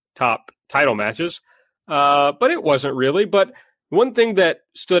two top title matches. But it wasn't really. But one thing that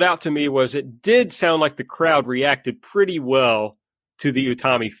stood out to me was it did sound like the crowd reacted pretty well to the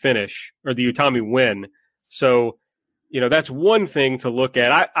Utami finish, or the Utami win. So, that's one thing to look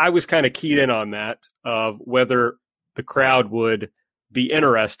at. I was kind of keyed in on that, of whether the crowd would be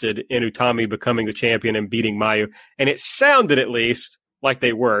interested in Utami becoming the champion and beating Mayu. And it sounded, at least, like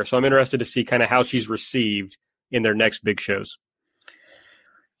they were. So I'm interested to see kind of how she's received in their next big shows.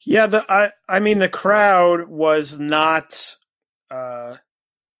 Yeah, the crowd was not, and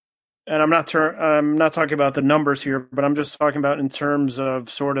I'm not talking about the numbers here, but I'm just talking about in terms of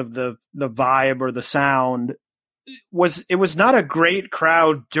sort of the vibe or the sound. It was not a great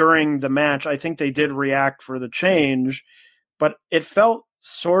crowd during the match. I think they did react for the change, but it felt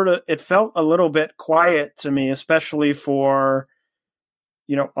a little bit quiet to me, especially for,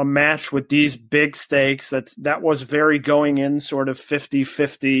 a match with these big stakes. That was very going in sort of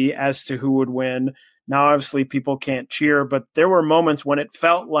 50-50 as to who would win. Now, obviously people can't cheer, but there were moments when it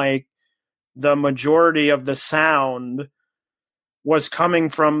felt like the majority of the sound was coming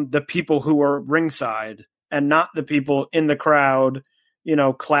from the people who were ringside, and not the people in the crowd,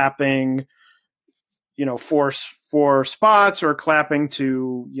 clapping, for spots, or clapping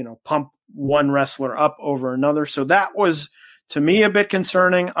to, pump one wrestler up over another. So that was, to me, a bit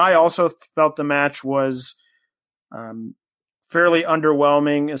concerning. I also felt the match was fairly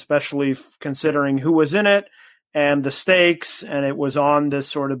underwhelming, especially considering who was in it and the stakes. And it was on this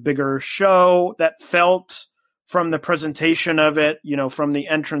sort of bigger show that felt, from the presentation of it, from the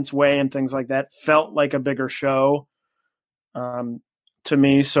entranceway and things like that, felt like a bigger show to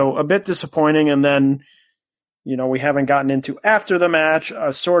me. So a bit disappointing. And then, we haven't gotten into, after the match,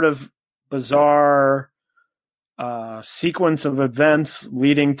 a sort of bizarre sequence of events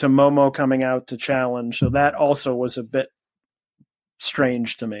leading to Momo coming out to challenge. So that also was a bit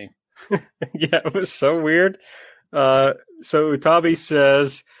strange to me. Yeah, it was so weird. So Utami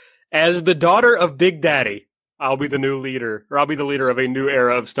says, as the daughter of Big Daddy, I'll be the new leader, or I'll be the leader of a new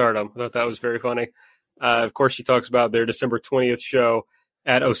era of Stardom. I thought that was very funny. Of course, she talks about their December 20th show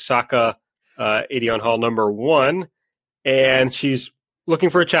at Osaka, Edion Hall #1, and she's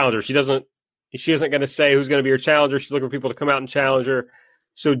looking for a challenger. She isn't going to say who's going to be her challenger. She's looking for people to come out and challenge her.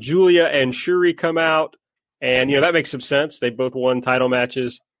 So Julia and Shuri come out, and that makes some sense. They both won title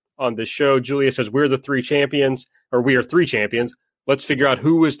matches on this show. Julia says, we are 3 champions. Let's figure out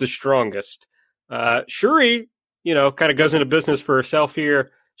who is the strongest. Shuri, kind of goes into business for herself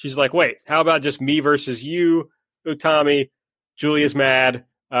here. She's like, wait, how about just me versus you, Utami? Julia's mad.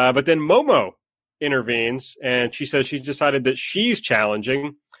 But then Momo intervenes, and she says she's decided that she's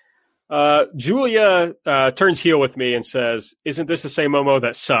challenging. Julia turns heel with me and says, isn't this the same Momo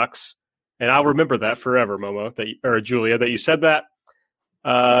that sucks? And I'll remember that forever, Julia, that you said that.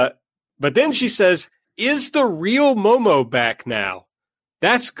 But then she says, is the real Momo back now?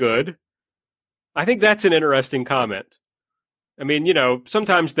 That's good. I think that's an interesting comment. I mean,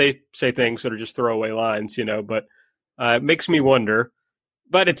 sometimes they say things that are just throwaway lines, but it makes me wonder.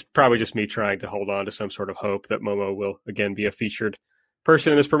 But it's probably just me trying to hold on to some sort of hope that Momo will again be a featured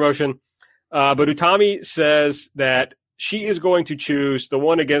person in this promotion. But Utami says that she is going to choose the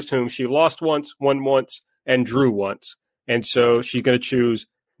one against whom she lost once, won once, and drew once. And so she's going to choose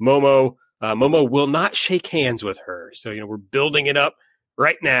Momo. Momo will not shake hands with her. So, we're building it up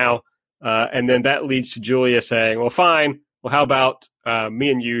right now. And then that leads to Julia saying, well, fine. Well, how about me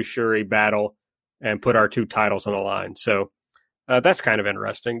and you, Shuri, battle and put our 2 titles on the line? So that's kind of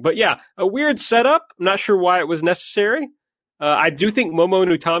interesting. But yeah, a weird setup. I'm not sure why it was necessary. I do think Momo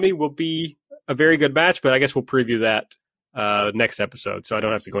and Utami will be a very good match, but I guess we'll preview that next episode. So I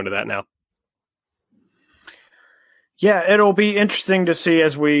don't have to go into that now. Yeah, it'll be interesting to see,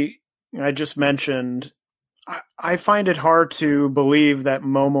 as I just mentioned. I find it hard to believe that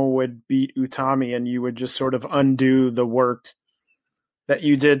Momo would beat Utami and you would just sort of undo the work that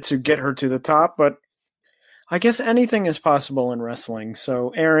you did to get her to the top. But I guess anything is possible in wrestling. So,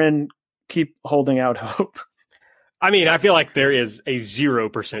 Aaron, keep holding out hope. I mean, I feel like there is a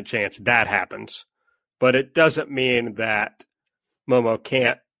 0% chance that happens. But it doesn't mean that Momo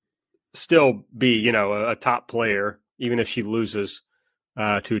can't still be, a top player, even if she loses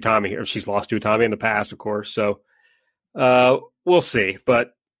to Utami, or she's lost to Utami in the past, of course. So we'll see.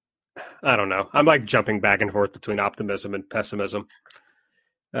 But I don't know. I'm like jumping back and forth between optimism and pessimism.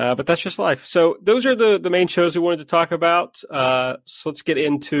 But that's just life. So those are the main shows we wanted to talk about. So let's get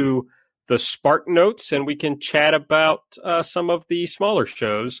into the Spark Notes, and we can chat about some of the smaller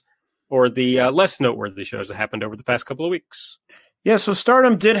shows or the less noteworthy shows that happened over the past couple of weeks. Yeah, so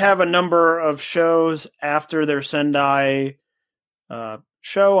Stardom did have a number of shows after their Sendai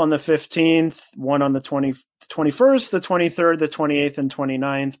show on the 15th, one on the 21st, the 23rd, the 28th, and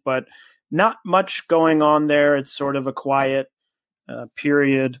 29th, but not much going on there. It's sort of a quiet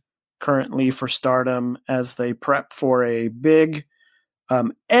period currently for Stardom as they prep for a big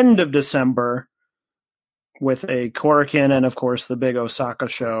end of December with a Korakuen and, of course, the big Osaka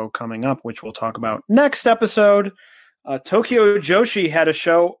show coming up, which we'll talk about next episode. Tokyo Joshi had a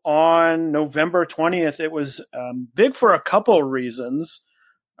show on November 20th. It was big for a couple reasons.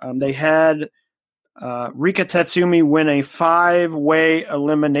 They had Rika Tetsumi win a 5-way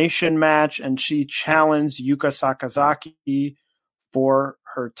elimination match, and she challenged Yuka Sakazaki for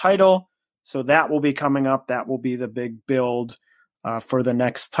her title. So that will be coming up. That will be the big build for the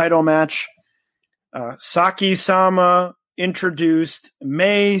next title match. Saki-sama introduced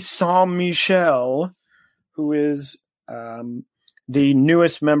May Saint-Michel, who is the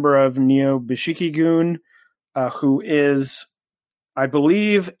newest member of Neo Bishikigun, who is, I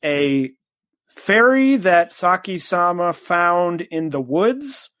believe, a fairy that Saki-sama found in the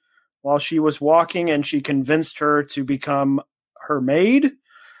woods while she was walking, and she convinced her to become her maid.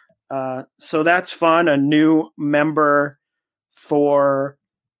 So that's fun. A new member for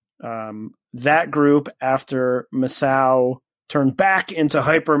that group after Masao turned back into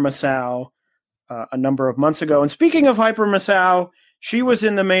Hyper Masao a number of months ago. And speaking of Hyper Masao, she was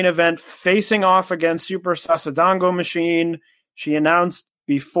in the main event facing off against Super Sasadango Machine. She announced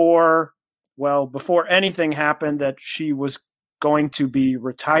before anything happened that she was going to be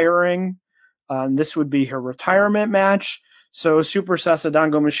retiring. This would be her retirement match. So Super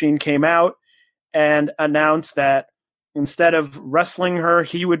Sasadango Machine came out and announced that instead of wrestling her,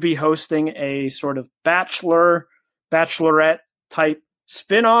 he would be hosting a sort of bachelorette type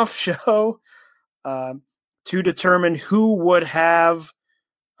spin-off show to determine who would have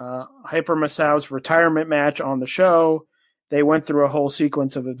Hyper Masao's retirement match on the show. they went through a whole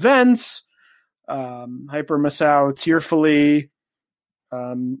sequence of events. Hyper Misao tearfully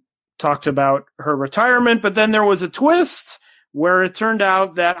talked about her retirement, but then there was a twist where it turned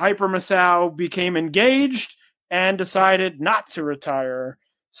out that Hyper Misao became engaged and decided not to retire.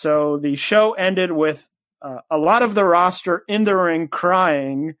 So the show ended with a lot of the roster in the ring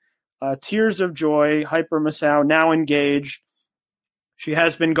crying, tears of joy. Hyper Misao now engaged. She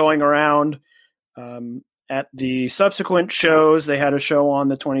has been going around at the subsequent shows. They had a show on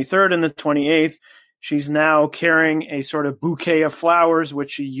the 23rd and the 28th. She's now carrying a sort of bouquet of flowers,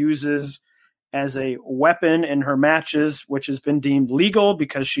 which she uses as a weapon in her matches, which has been deemed legal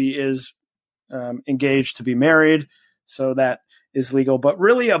because she is engaged to be married. So that is legal. But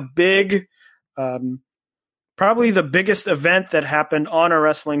really a big, probably the biggest event that happened on a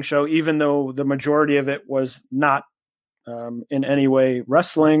wrestling show, even though the majority of it was not in any way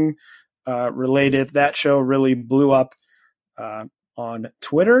wrestling related. That show really blew up on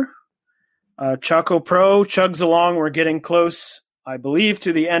Twitter. Choco Pro chugs along. We're getting close, I believe,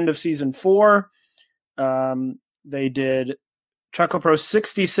 to the end of season 4. They did Choco Pro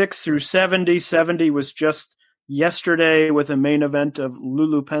 66 through 70. 70 was just yesterday with a main event of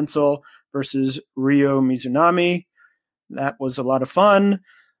Lulu Pencil versus Ryo Mizunami. That was a lot of fun.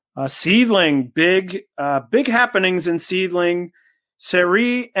 Seedling, big happenings in Seedling.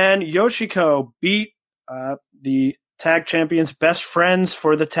 Seri and Yoshiko beat the tag champions, best friends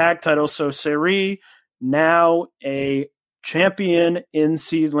for the tag title. So Seri now a champion in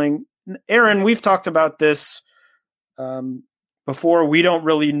Seedling. Aaron, we've talked about this before. We don't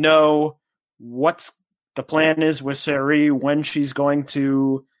really know what the plan is with Seri, when she's going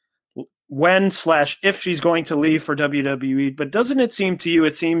to, if she's going to leave for WWE. But doesn't it seem to you,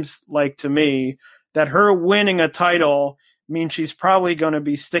 it seems like to me, that her winning a title means she's probably going to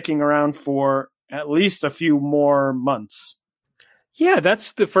be sticking around for at least a few more months? Yeah,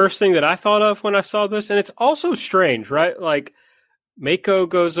 that's the first thing that I thought of when I saw this. And it's also strange, right? Like, Mako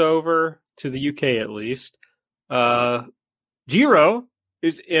goes over to the UK at least. Jiro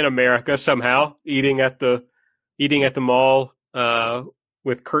is in America somehow, eating at the mall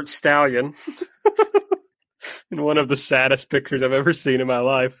with Kurt Stallion in one of the saddest pictures I've ever seen in my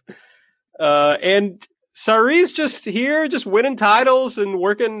life. And Sari's just here, just winning titles and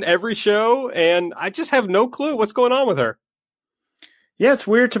working every show, and I just have no clue what's going on with her. Yeah, it's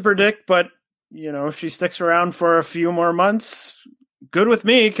weird to predict, but if she sticks around for a few more months, good with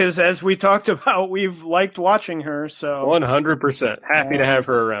me, because as we talked about, we've liked watching her. So 100% happy to have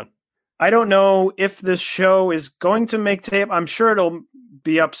her around. I don't know if this show is going to make tape. I'm sure it'll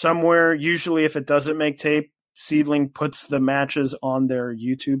be up somewhere. Usually if it doesn't make tape, Seedling puts the matches on their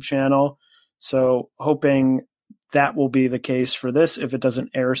YouTube channel. So hoping that will be the case for this if it doesn't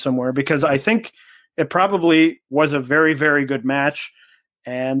air somewhere, because I think it probably was a very, very good match,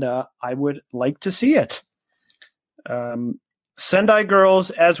 and I would like to see it. Sendai Girls,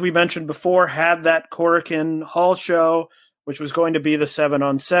 as we mentioned before, had that Korakuen Hall show, which was going to be the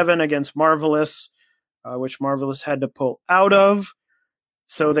 7-on-7 against Marvelous, which Marvelous had to pull out of.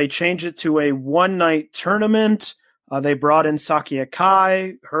 So they changed it to a one-night tournament. They brought in Saki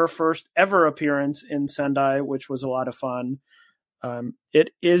Akai, her first ever appearance in Sendai, which was a lot of fun. It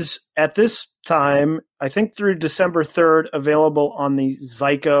is, at this time, I think through December 3rd, available on the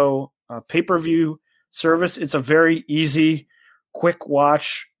Zyko pay-per-view service. It's a very easy, quick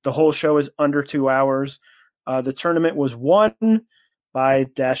watch. The whole show is under 2 hours. The tournament was won by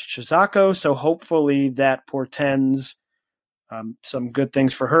Dash Chizako, so hopefully that portends some good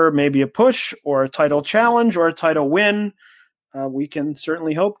things for her, maybe a push or a title challenge or a title win. We can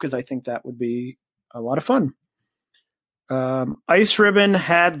certainly hope, because I think that would be a lot of fun. Ice Ribbon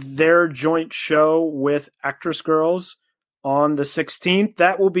had their joint show with Actress Girls on the 16th.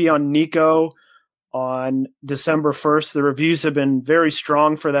 That will be on Nico on December 1st. The reviews have been very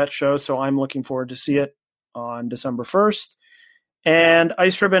strong for that show, so I'm looking forward to see it on December 1st. And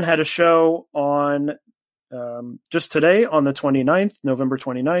Ice Ribbon had a show on just today on the 29th, November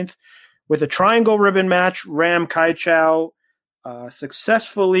 29th, with a triangle ribbon match. Ram Kaichou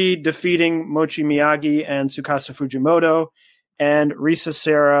successfully defeating Mochi Miyagi and Tsukasa Fujimoto, and Risa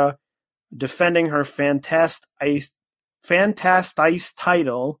Sera defending her Fantastic Ice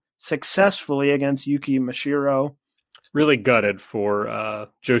title successfully against Yuki Mashiro. Really gutted for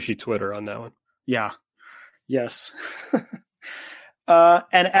Joshi Twitter on that one. Yeah. Yes.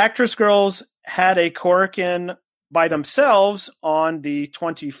 And Actress Girls had a Korakuen by themselves on the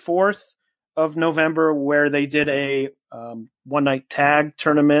 24th of November, where they did a one-night tag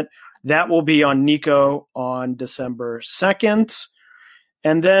tournament. That will be on Nico on December 2nd.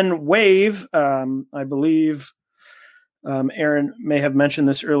 And then Wave, I believe Aaron may have mentioned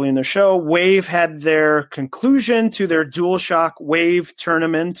this early in the show. Wave had their conclusion to their DualShock Wave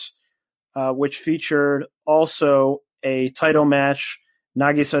tournament, which featured also a title match,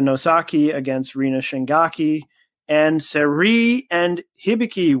 Nagisa Nozaki against Rina Shingaki, and Seri and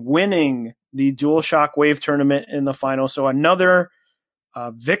Hibiki winning the DualShock Wave tournament in the final. So another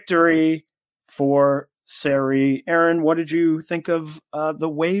victory for Seri. Aaron, what did you think of the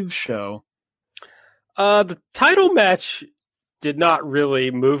Wave show? The title match did not really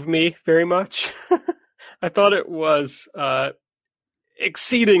move me very much. I thought it was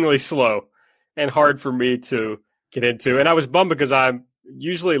exceedingly slow and hard for me to get into. And I was bummed because I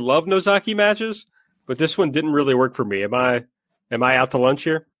usually love Nozaki matches, but this one didn't really work for me. Am I out to lunch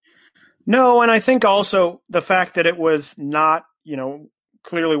here? No, and I think also the fact that it was not,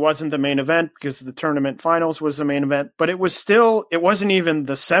 clearly wasn't the main event because the tournament finals was the main event, but it wasn't even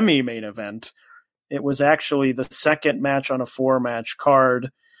the semi-main event. It was actually the second match on a 4-match card.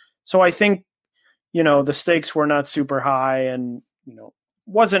 So I think, the stakes were not super high and,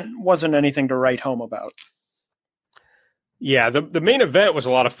 wasn't anything to write home about. Yeah, the main event was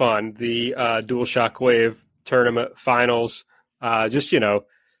a lot of fun. The DualShock Wave tournament finals, just,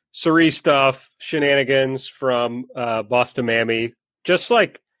 Suri stuff, shenanigans from Boston Mammy, just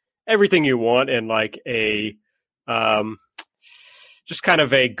like everything you want in like a just kind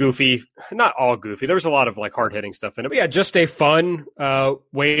of a goofy, not all goofy. There was a lot of like hard-hitting stuff in it. But yeah, just a fun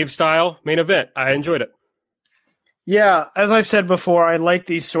Wave-style main event. I enjoyed it. Yeah, as I've said before, I like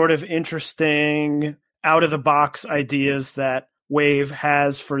these sort of interesting, out-of-the-box ideas that Wave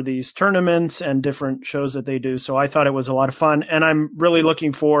has for these tournaments and different shows that they do. So I thought it was a lot of fun. And I'm really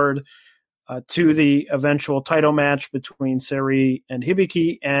looking forward to the eventual title match between Seri and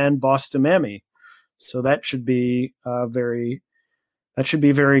Hibiki and Boston Mammy. So that should be very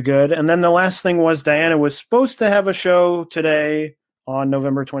good. And then the last thing was Diana was supposed to have a show today on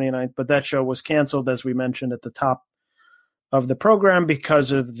November 29th, but that show was canceled, as we mentioned at the top of the program,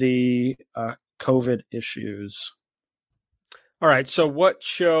 because of the COVID issues. All right, so what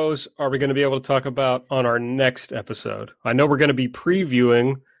shows are we going to be able to talk about on our next episode? I know we're going to be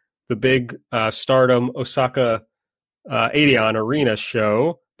previewing the big Stardom Osaka Adion Arena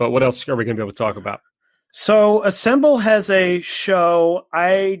show, but what else are we going to be able to talk about? So Assemble has a show.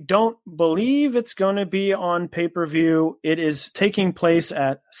 I don't believe it's going to be on pay-per-view. It is taking place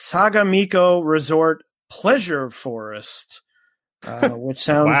at Sagamiko Resort Pleasure Forest, which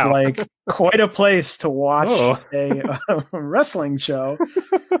sounds like quite a place to watch a wrestling show.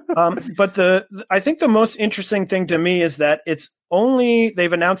 But I think the most interesting thing to me is that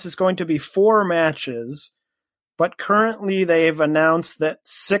they've announced it's going to be 4 matches, but currently they've announced that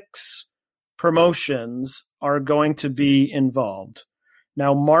 6 promotions are going to be involved.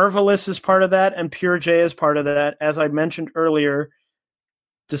 Now, Marvelous is part of that, and Pure J is part of that. As I mentioned earlier,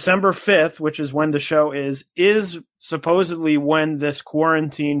 December 5th, which is when the show is supposedly when this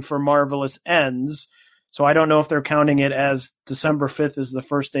quarantine for Marvelous ends. So I don't know if they're counting it as December 5th is the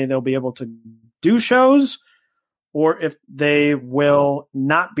first day they'll be able to do shows, or if they will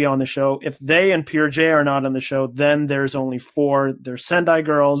not be on the show. If they and Pure J are not on the show, then there's only 4. There's Sendai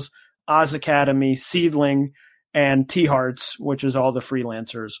Girls, Oz Academy, Seedling, and T-Hearts, which is all the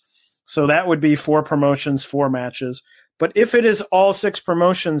freelancers. So that would be 4 promotions, 4 matches. But if it is all 6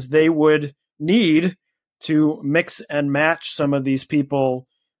 promotions, they would need to mix and match some of these people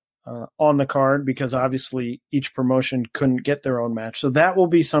on the card, because obviously each promotion couldn't get their own match. So that will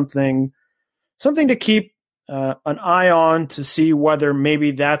be something to keep an eye on, to see whether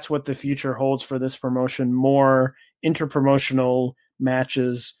maybe that's what the future holds for this promotion, more interpromotional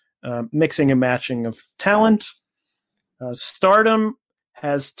matches, mixing and matching of talent. Stardom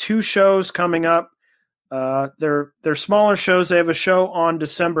has 2 shows coming up. They're smaller shows. They have a show on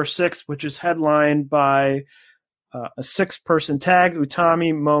December 6th, which is headlined by a 6-person tag,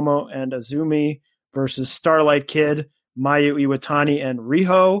 Utami, Momo, and Azumi, versus Starlight Kid, Mayu Iwatani, and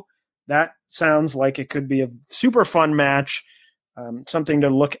Riho. That sounds like it could be a super fun match, something to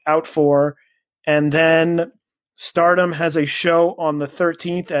look out for. And then Stardom has a show on the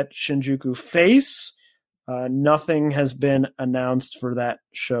 13th at Shinjuku Face. Nothing has been announced for that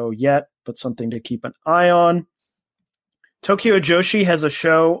show yet, but something to keep an eye on. Tokyo Joshi has a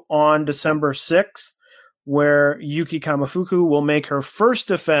show on December 6th where Yuki Kamifuku will make her first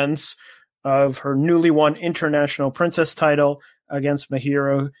defense of her newly won International Princess title against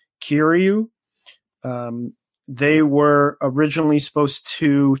Mahiro Kiryu. They were originally supposed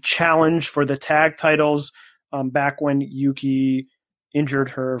to challenge for the tag titles back when Yuki injured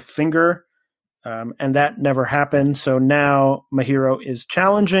her finger, and that never happened. So now Mahiro is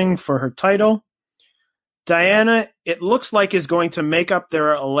challenging for her title. Diana, it looks like, is going to make up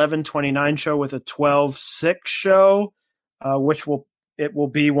their 11:29 show with a 12:06 show, which will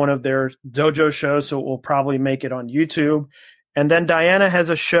be one of their dojo shows, so it will probably make it on YouTube. And then Diana has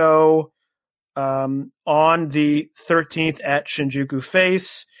a show on the 13th at Shinjuku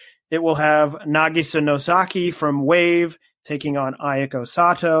Face. It will have Nagisa Nozaki from Wave taking on Ayako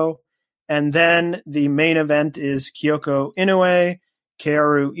Sato. And then the main event is Kyoko Inoue,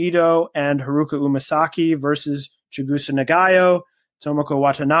 Kaoru Ito, and Haruka Umasaki versus Chigusa Nagayo, Tomoko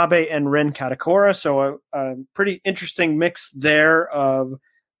Watanabe, and Rin Katakura. So a pretty interesting mix there of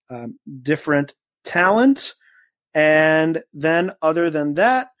different talent. And then other than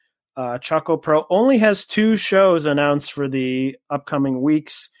that, Choco Pro only has 2 shows announced for the upcoming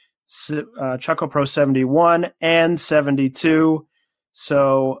weeks, Choco Pro 71 and 72.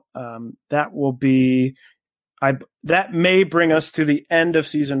 So that will be that may bring us to the end of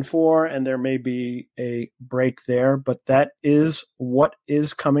season 4, and there may be a break there, but that is what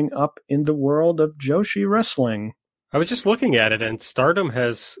is coming up in the world of Joshi Wrestling. I was just looking at it, and Stardom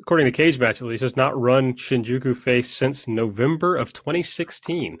has, according to Cage Match at least, has not run Shinjuku Face since November of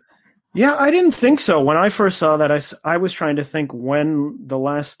 2016. Yeah, I didn't think so. When I first saw that, I was trying to think when the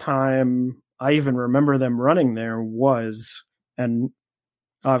last time I even remember them running there was, and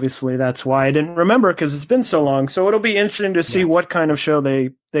obviously that's why I didn't remember, because it's been so long. So it'll be interesting to see what kind of show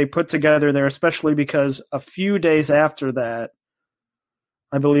they put together there, especially because a few days after that,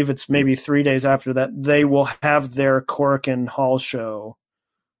 I believe it's maybe 3 days after that, they will have their Korakuen Hall show,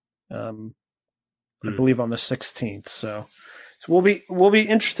 I believe on the 16th. So will be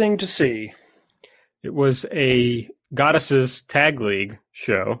interesting to see. It was a Goddesses Tag League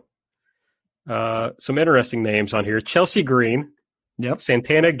show. Some interesting names on here. Chelsea Green. Yep.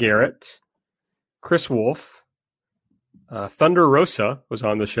 Santana Garrett. Chris Wolf. Thunder Rosa was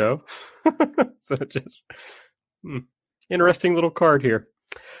on the show. So just interesting little card here.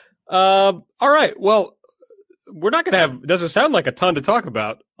 All right. Well, we're not going to have, it doesn't sound like a ton to talk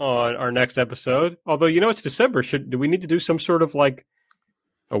about on our next episode. Although, it's December. Do we need to do some sort of like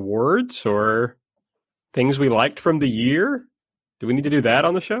awards or things we liked from the year? Do we need to do that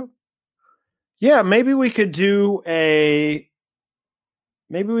on the show? Yeah, maybe we could do a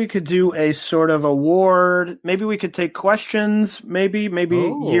sort of award. Maybe we could take questions. Maybe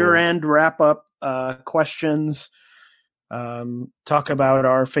year-end wrap-up questions. Talk about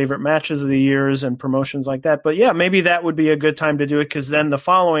our favorite matches of the years and promotions like that. But yeah, maybe that would be a good time to do it, because then the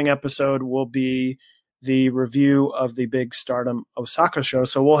following episode will be the review of the big Stardom Osaka show.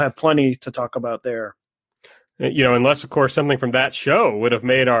 So we'll have plenty to talk about there. Unless, of course, something from that show would have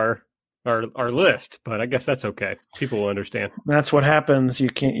made our list, but I guess that's okay. People will understand. That's what happens. You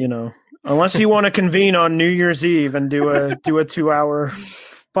can't, unless you want to convene on New Year's Eve and do a 2-hour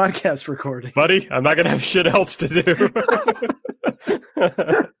podcast recording. Buddy, I'm not going to have shit else to do.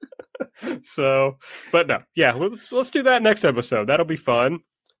 So, but no. Yeah, let's do that next episode. That'll be fun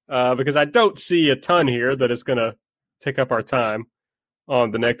because I don't see a ton here that is going to take up our time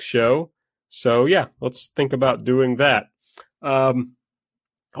on the next show. So, yeah, let's think about doing that.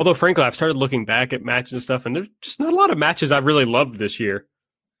 Although, frankly, I've started looking back at matches and stuff, and there's just not a lot of matches I've really loved this year.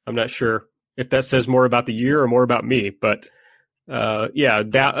 I'm not sure if that says more about the year or more about me, but a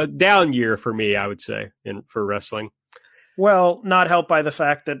down year for me, I would say, for wrestling. Well, not helped by the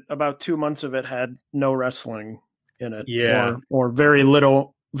fact that about 2 months of it had no wrestling in it. Yeah. Or very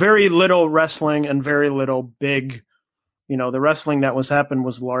little wrestling and very little big, the wrestling that happened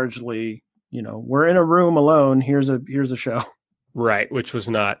was largely, we're in a room alone. Here's a show. Right, which was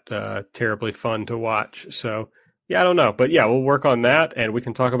not terribly fun to watch. So, yeah, I don't know. But, yeah, we'll work on that, and we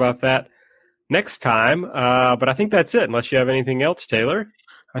can talk about that next time. But I think that's it, unless you have anything else, Taylor.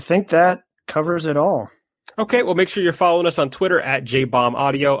 I think that covers it all. Okay, well, make sure you're following us on Twitter at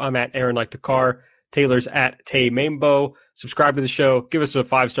JBombAudio. I'm at Aaron Like the Car. Taylor's at Tay Mambo. Subscribe to the show. Give us a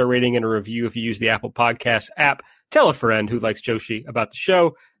 5-star rating and a review if you use the Apple Podcast app. Tell a friend who likes Joshi about the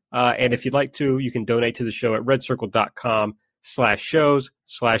show. And if you'd like to, you can donate to the show at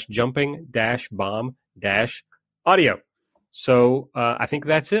redcircle.com/shows/jumping-bomb-audio. So I think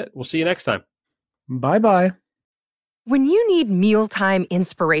that's it. We'll see you next time. Bye-bye. When you need mealtime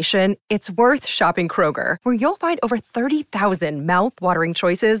inspiration, it's worth shopping Kroger, where you'll find over 30,000 mouth-watering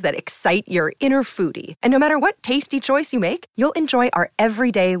choices that excite your inner foodie. And no matter what tasty choice you make, you'll enjoy our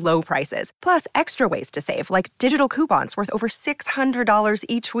everyday low prices, plus extra ways to save, like digital coupons worth over $600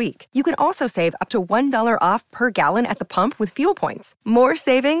 each week. You can also save up to $1 off per gallon at the pump with fuel points. More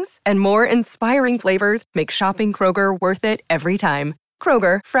savings and more inspiring flavors make shopping Kroger worth it every time.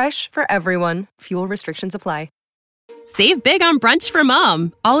 Kroger, fresh for everyone. Fuel restrictions apply. Save big on brunch for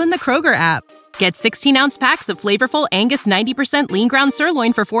mom, all in the Kroger app. Get 16-ounce packs of flavorful Angus 90% lean ground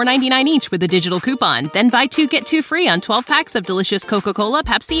sirloin for $4.99 each with a digital coupon. Then buy 2, get 2 free on 12 packs of delicious Coca-Cola,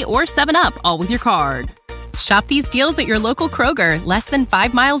 Pepsi, or 7-Up, all with your card. Shop these deals at your local Kroger, less than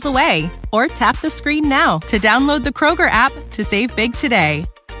 5 miles away. Or tap the screen now to download the Kroger app to save big today.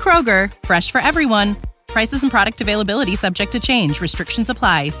 Kroger, fresh for everyone. Prices and product availability subject to change. Restrictions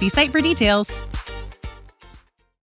apply. See site for details.